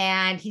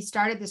 and he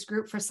started this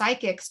group for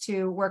psychics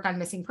to work on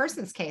missing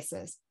persons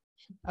cases.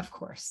 Of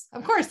course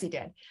he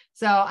did.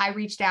 So I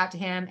reached out to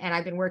him, and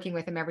I've been working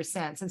with him ever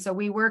since. And so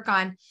we work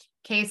on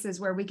cases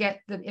where we get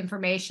the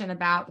information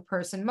about the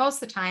person.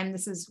 Most of the time,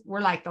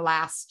 we're like the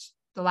last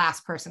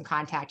person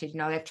contacted.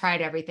 They've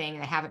tried everything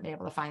and they haven't been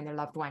able to find their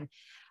loved one.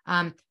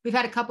 We've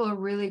had a couple of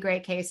really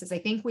great cases. I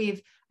think we're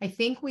at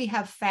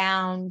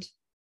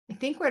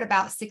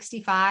about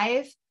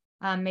 65,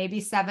 maybe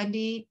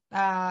 70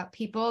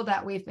 people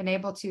that we've been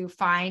able to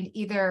find.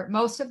 Either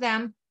most of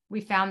them,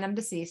 we found them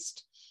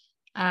deceased.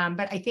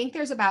 But I think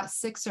there's about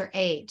 6 or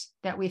 8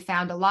 that we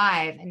found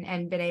alive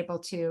and been able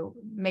to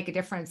make a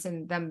difference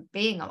in them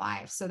being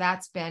alive. So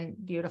that's been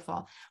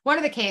beautiful. One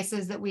of the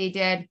cases that we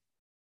did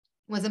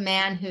was a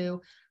man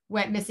who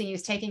went missing. He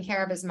was taking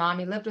care of his mom.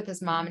 He lived with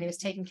his mom, and he was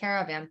taking care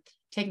of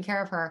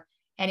her.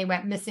 And he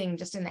went missing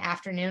just in the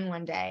afternoon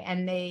one day.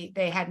 And they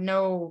had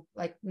no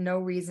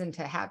reason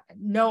to have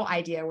no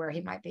idea where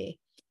he might be.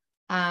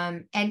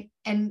 And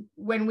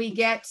when we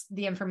get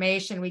the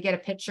information, we get a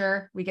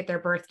picture, we get their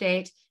birth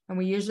date, and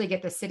we usually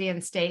get the city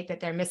and state that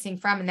they're missing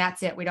from. And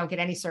that's it. We don't get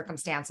any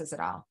circumstances at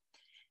all.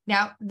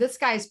 Now, this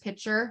guy's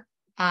picture,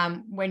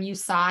 when you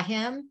saw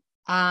him,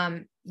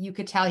 you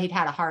could tell he'd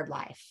had a hard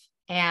life.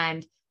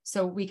 And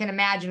so we can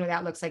imagine what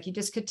that looks like. You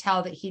just could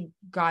tell that he'd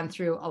gone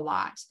through a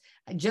lot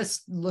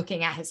just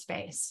looking at his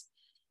face.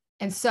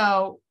 And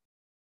so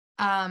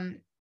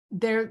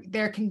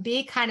there can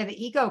be kind of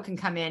the ego can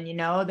come in,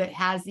 that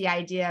has the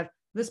idea of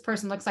this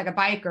person looks like a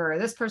biker, or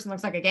this person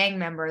looks like a gang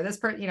member,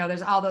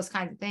 there's all those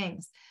kinds of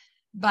things.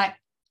 But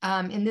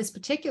in this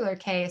particular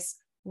case,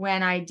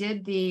 when I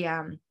did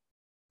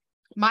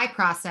my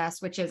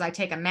process, which is I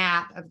take a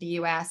map of the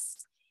US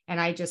and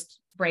I just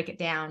break it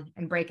down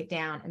and break it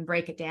down and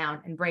break it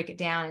down and break it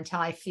down until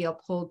I feel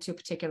pulled to a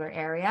particular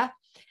area.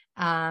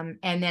 And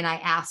then I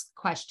ask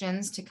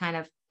questions to kind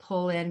of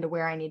pull into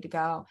where I need to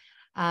go.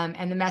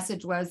 And the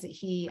message was that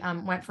he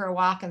went for a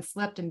walk and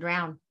slipped and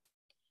drowned.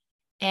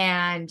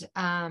 And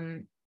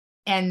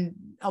and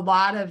a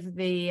lot of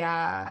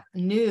the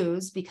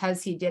news,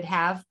 because he did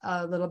have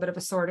a little bit of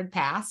a sordid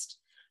past,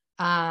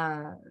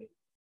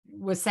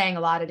 was saying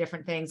a lot of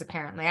different things.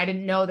 Apparently, I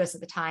didn't know this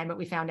at the time, but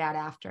we found out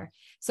after.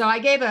 So I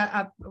gave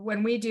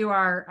when we do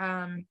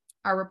our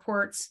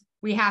reports,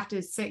 we have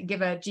to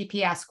give a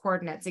GPS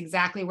coordinates,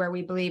 exactly where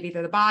we believe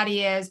either the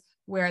body is,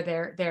 where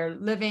they're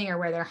living, or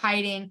where they're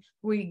hiding.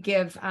 We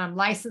give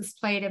license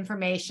plate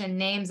information,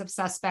 names of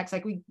suspects.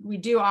 Like we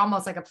do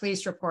almost like a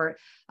police report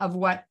of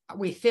what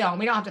we film.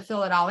 We don't have to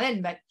fill it all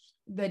in, but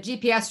the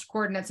GPS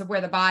coordinates of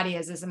where the body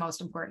is the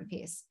most important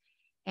piece.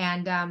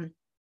 And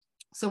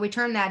so we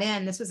turned that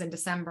in. This was in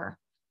December,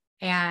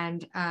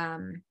 and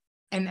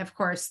of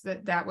course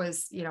that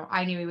was,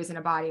 I knew he was in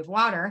a body of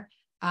water.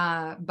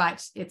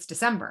 But it's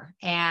December.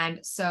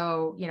 And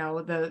so,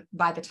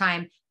 by the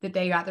time that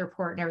they got the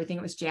report and everything,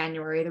 it was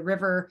January. The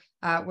river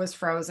was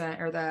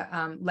frozen, or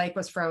the lake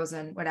was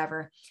frozen,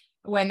 whatever.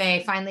 When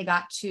they finally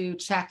got to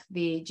check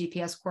the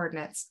GPS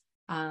coordinates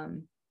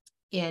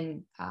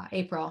in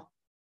April,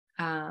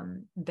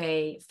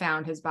 they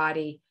found his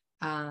body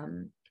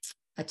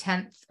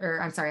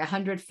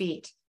 100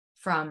 feet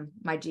from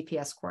my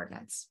GPS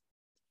coordinates.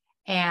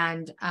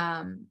 And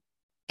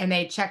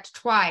they checked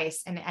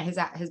twice, and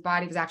his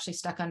body was actually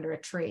stuck under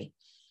a tree.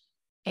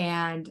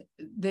 And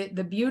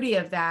the beauty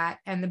of that,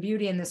 and the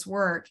beauty in this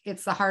work,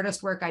 it's the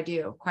hardest work I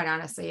do, quite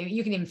honestly.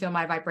 You can even feel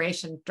my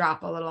vibration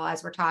drop a little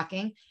as we're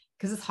talking,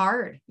 because it's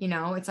hard.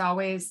 It's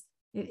always,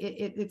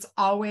 it's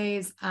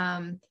always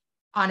on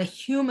a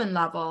human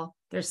level,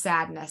 there's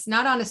sadness,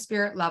 not on a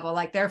spirit level,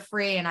 like they're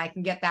free and I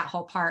can get that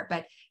whole part,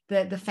 but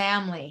the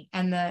family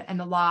and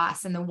the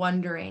loss and the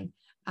wondering.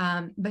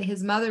 But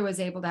his mother was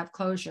able to have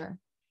closure.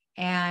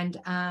 And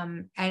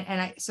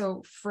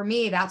so for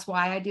me, that's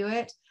why I do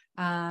it,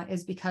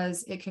 is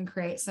because it can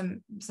create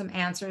some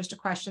answers to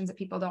questions that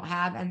people don't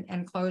have,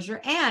 and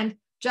closure and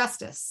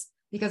justice,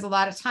 because a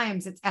lot of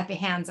times it's at the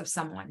hands of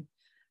someone.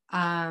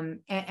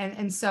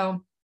 And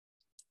so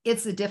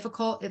it's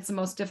the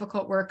most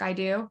difficult work I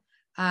do.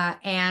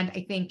 And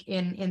I think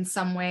in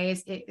some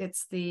ways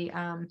it's the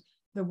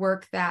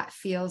work that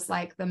feels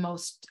like the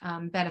most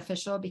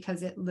beneficial,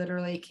 because it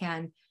literally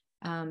can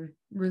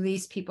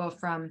release people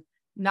from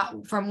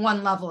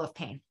one level of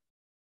pain.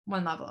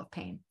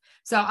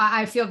 So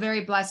I feel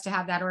very blessed to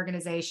have that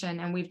organization,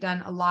 and we've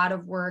done a lot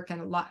of work,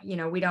 and a lot,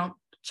 we don't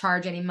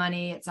charge any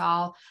money. It's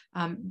all,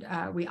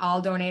 we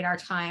all donate our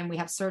time. We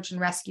have search and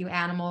rescue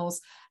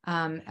animals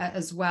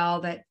as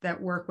well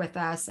that work with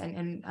us,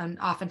 and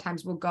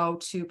oftentimes we'll go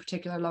to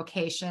particular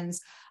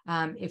locations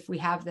if we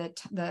have the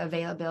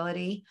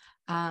availability.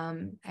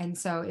 And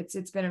so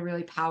it's been a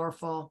really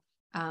powerful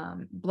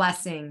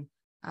blessing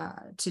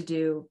to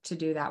do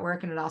that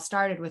work. And it all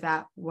started with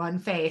that one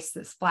face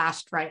that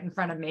splashed right in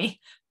front of me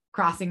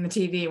crossing the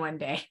TV one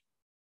day.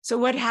 So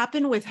what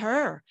happened with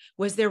her?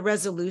 Was there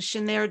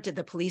resolution there? Did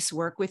the police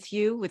work with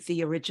you, with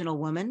the original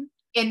woman?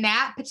 In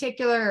that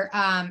particular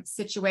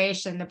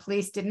situation, the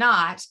police did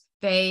not.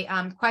 They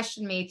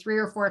questioned me 3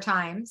 or 4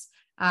 times,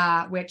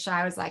 which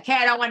I was like, hey,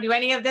 I don't want to do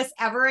any of this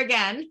ever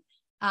again.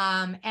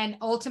 And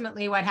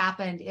ultimately what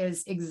happened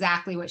is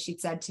exactly what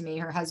she'd said to me.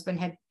 Her husband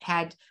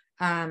had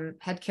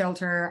killed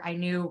her. I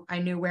knew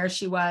where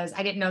she was.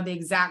 I didn't know the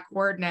exact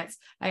coordinates.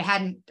 I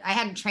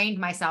hadn't trained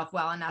myself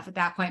well enough at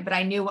that point, but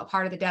I knew what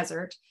part of the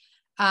desert.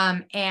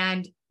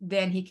 And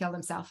then he killed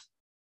himself.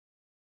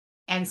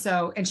 And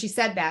she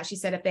said that. She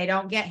said, if they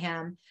don't get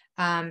him,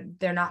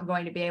 they're not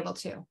going to be able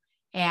to.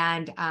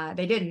 And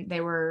they didn't.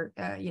 They were,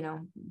 a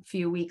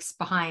few weeks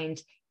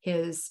behind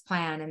his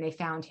plan, and they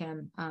found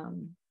him.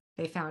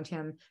 They found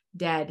him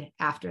dead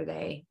after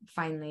they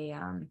finally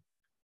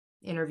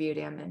interviewed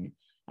him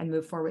and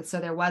moved forward.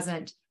 So there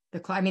wasn't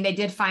they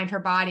did find her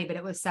body, but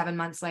it was 7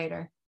 months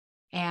later.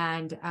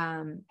 And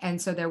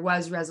so there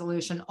was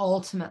resolution.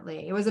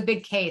 Ultimately, it was a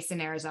big case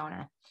in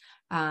Arizona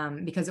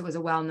because it was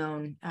a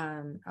well-known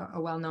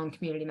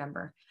community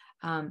member.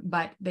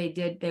 But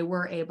they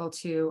were able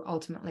to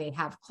ultimately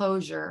have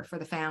closure for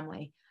the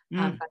family.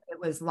 But it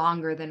was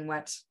longer than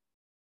what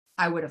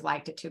I would have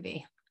liked it to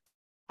be.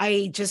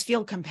 I just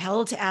feel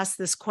compelled to ask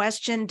this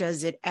question.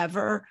 Does it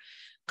ever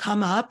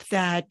come up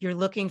that you're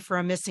looking for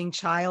a missing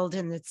child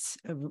and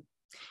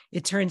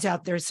it turns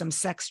out there's some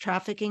sex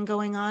trafficking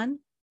going on?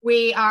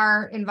 We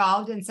are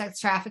involved in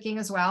sex trafficking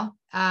as well.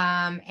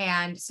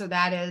 And so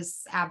that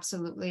is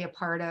absolutely a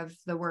part of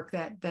the work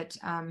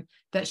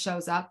that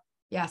shows up.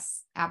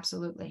 Yes,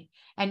 absolutely.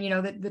 And,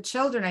 the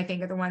children, I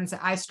think, are the ones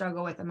that I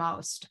struggle with the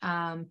most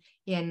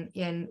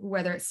in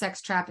whether it's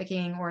sex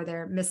trafficking or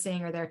they're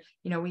missing, or they're,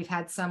 we've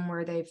had some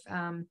where they've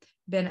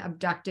been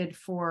abducted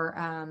for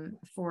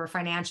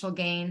financial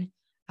gain.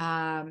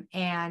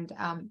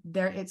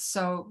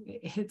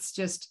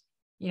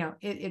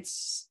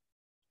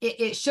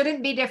 It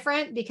shouldn't be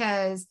different,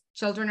 because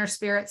children are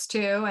spirits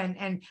too.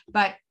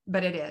 But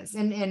it is.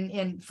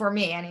 And for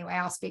me anyway,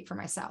 I'll speak for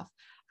myself.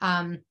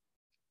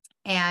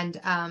 And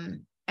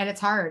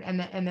it's hard.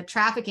 And the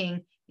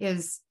trafficking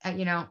is,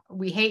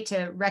 we hate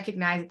to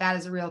recognize that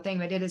as a real thing,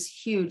 but it is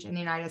huge in the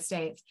United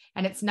States.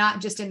 And it's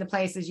not just in the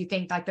places you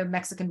think, like the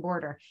Mexican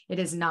border. It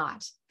is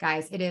not,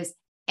 guys. It is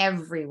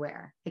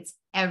everywhere. It's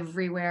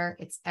everywhere.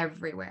 It's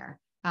everywhere.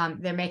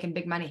 They're making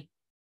big money.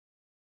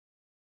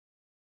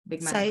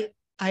 Big money. So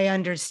I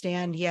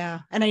understand. Yeah.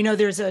 And I know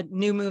there's a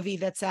new movie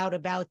that's out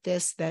about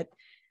this that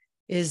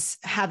is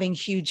having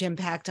huge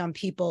impact on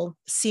people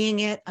seeing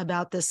it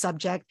about this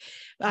subject.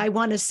 I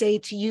want to say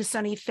to you,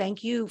 Sunny,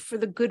 thank you for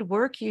the good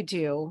work you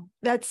do.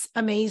 That's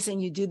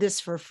amazing. You do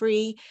this for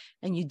free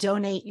and you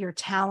donate your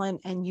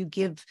talent and you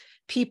give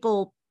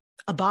people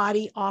a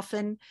body,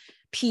 often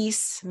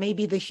peace.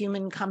 Maybe the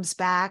human comes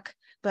back,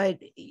 but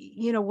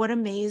what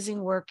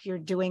amazing work you're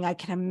doing. I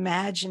can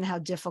imagine how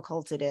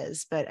difficult it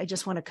is, but I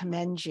just want to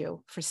commend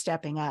you for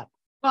stepping up.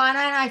 Well, and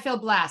I feel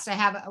blessed.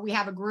 We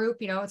have a group,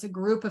 it's a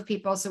group of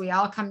people. So we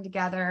all come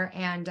together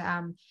and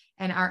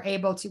are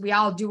able to, we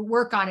all do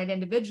work on it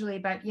individually,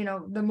 but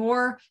the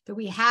more that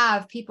we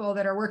have people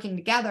that are working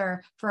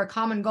together for a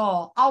common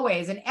goal,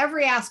 always in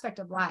every aspect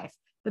of life,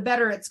 the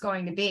better it's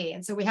going to be.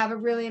 And so we have a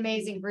really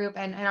amazing group,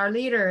 and our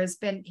leader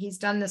he's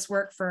done this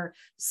work for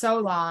so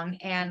long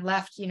and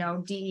left,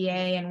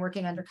 DEA and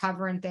working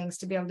undercover and things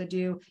to be able to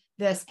do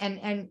this.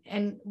 And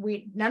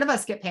we, none of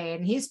us get paid,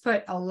 and he's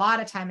put a lot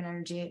of time and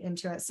energy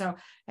into it. So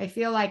I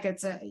feel like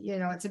it's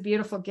a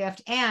beautiful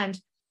gift. And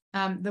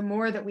the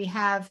more that we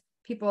have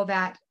people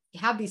that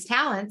have these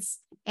talents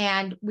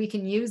and we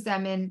can use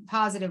them in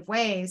positive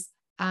ways,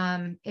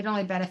 it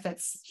only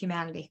benefits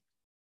humanity.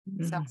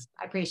 So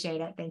I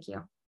appreciate it. Thank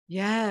you.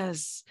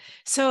 Yes.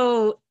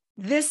 So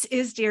this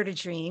is Dare to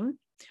Dream.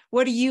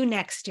 What are you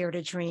next, Dare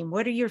to Dream?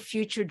 What are your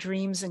future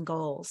dreams and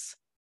goals?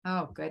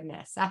 Oh,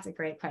 goodness. That's a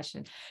great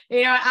question.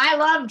 I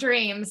love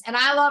dreams and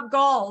I love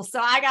goals.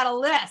 So I got a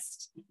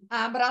list,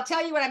 but I'll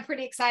tell you what I'm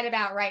pretty excited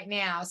about right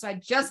now. So I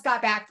just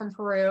got back from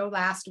Peru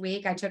last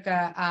week. I took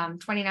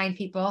 29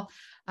 people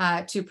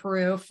to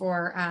Peru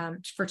for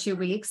 2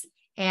 weeks.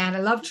 And I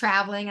love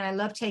traveling, and I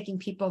love taking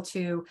people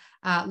to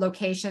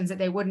locations that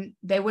they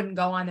wouldn't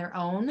go on their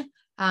own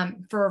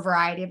for a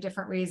variety of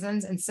different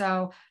reasons. And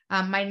so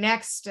my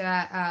next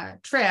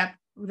trip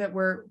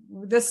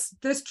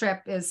this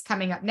trip is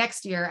coming up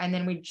next year, and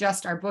then we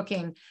just are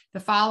booking the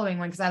following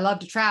one because I love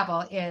to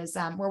travel. Is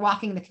we're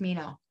walking the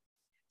Camino,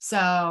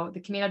 so the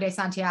Camino de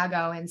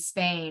Santiago in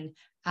Spain.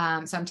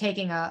 So I'm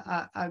taking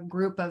a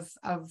group of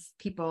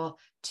people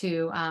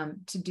to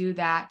do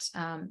that,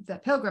 the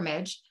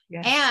pilgrimage,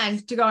 yes,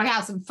 and to go and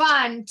have some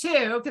fun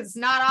too, because it's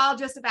not all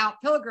just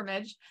about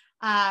pilgrimage.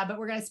 But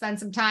we're going to spend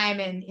some time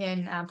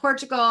in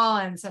Portugal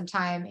and some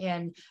time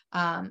in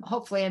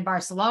hopefully in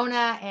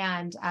Barcelona.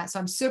 And so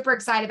I'm super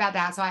excited about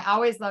that. So I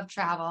always love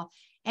travel.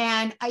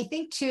 And I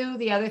think too,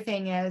 the other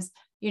thing is,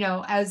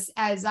 as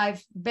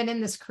I've been in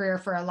this career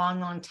for a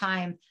long, long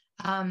time,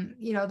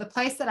 the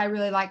place that I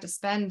really like to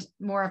spend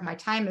more of my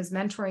time is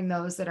mentoring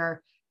those that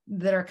are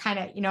kind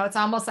of, it's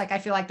almost like I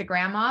feel like the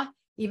grandma,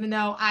 even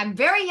though I'm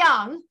very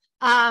young.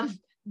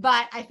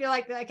 But I feel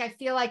like I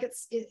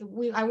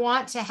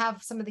want to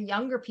have some of the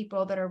younger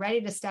people that are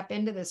ready to step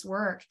into this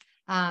work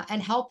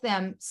and help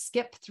them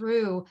skip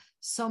through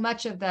so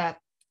much of that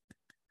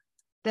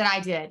I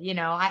did.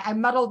 I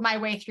muddled my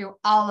way through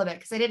all of it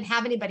because I didn't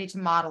have anybody to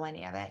model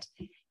any of it.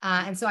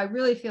 And so I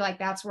really feel like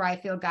that's where I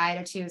feel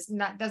guided to.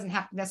 Doesn't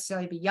have to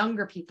necessarily be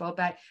younger people,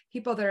 but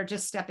people that are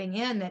just stepping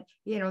in that,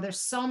 there's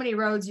so many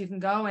roads you can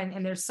go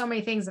and there's so many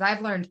things that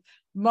I've learned,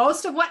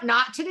 most of what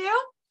not to do,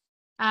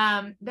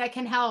 that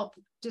can help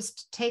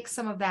just take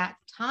some of that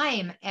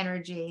time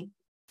energy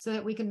so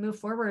that we can move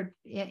forward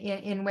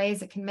in ways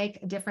that can make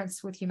a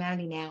difference with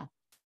humanity now.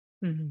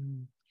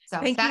 Mm-hmm. So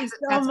thank you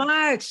so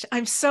much.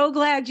 I'm so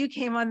glad you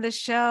came on the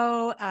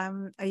show.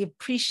 I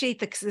appreciate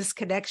this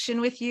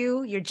connection with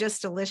you. You're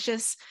just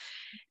delicious.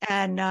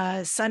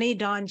 And Sunny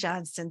Dawn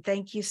Johnston,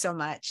 thank you so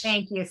much.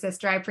 Thank you,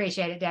 sister. I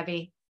appreciate it,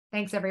 Debbie.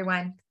 Thanks,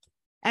 everyone.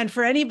 And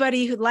for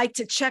anybody who'd like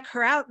to check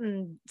her out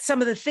and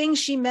some of the things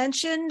she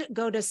mentioned,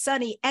 go to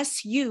Sunny,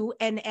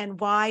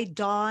 SUNNY,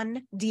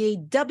 Dawn,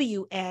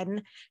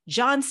 DAWN,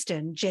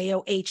 Johnston,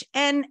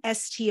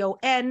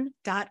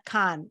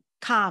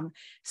 JOHNSTON.com,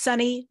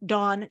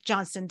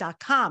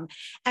 SunnyDawnJohnston.com.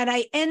 And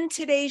I end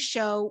today's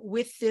show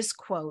with this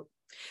quote.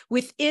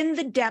 Within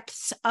the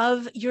depths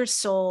of your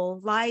soul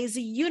lies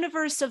a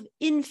universe of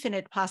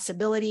infinite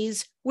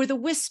possibilities where the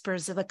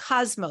whispers of the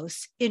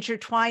cosmos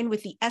intertwine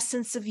with the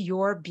essence of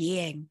your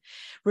being,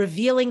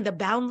 revealing the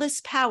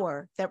boundless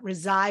power that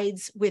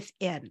resides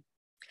within.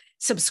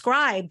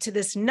 Subscribe to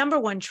this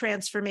 #1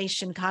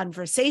 transformation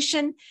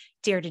conversation,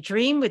 Dare to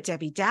Dream with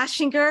Debbie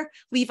Dashinger.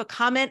 Leave a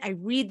comment. I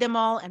read them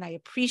all, and I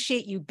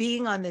appreciate you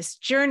being on this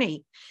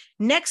journey.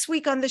 Next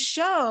week on the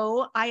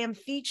show, I am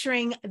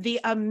featuring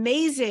the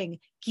amazing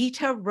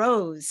Geeta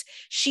Rose.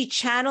 She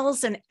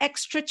channels an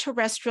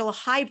extraterrestrial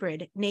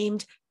hybrid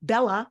named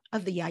Bella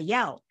of the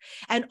Yael.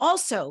 And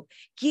also,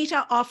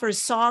 Geeta offers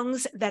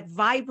songs that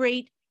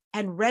vibrate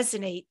and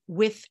resonate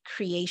with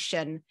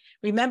creation.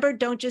 Remember,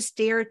 don't just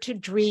dare to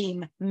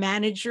dream.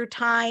 Manage your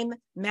time,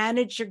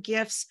 manage your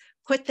gifts,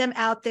 put them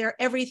out there.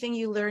 Everything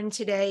you learned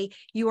today,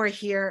 you are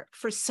here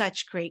for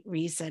such great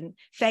reason.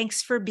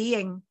 Thanks for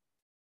being.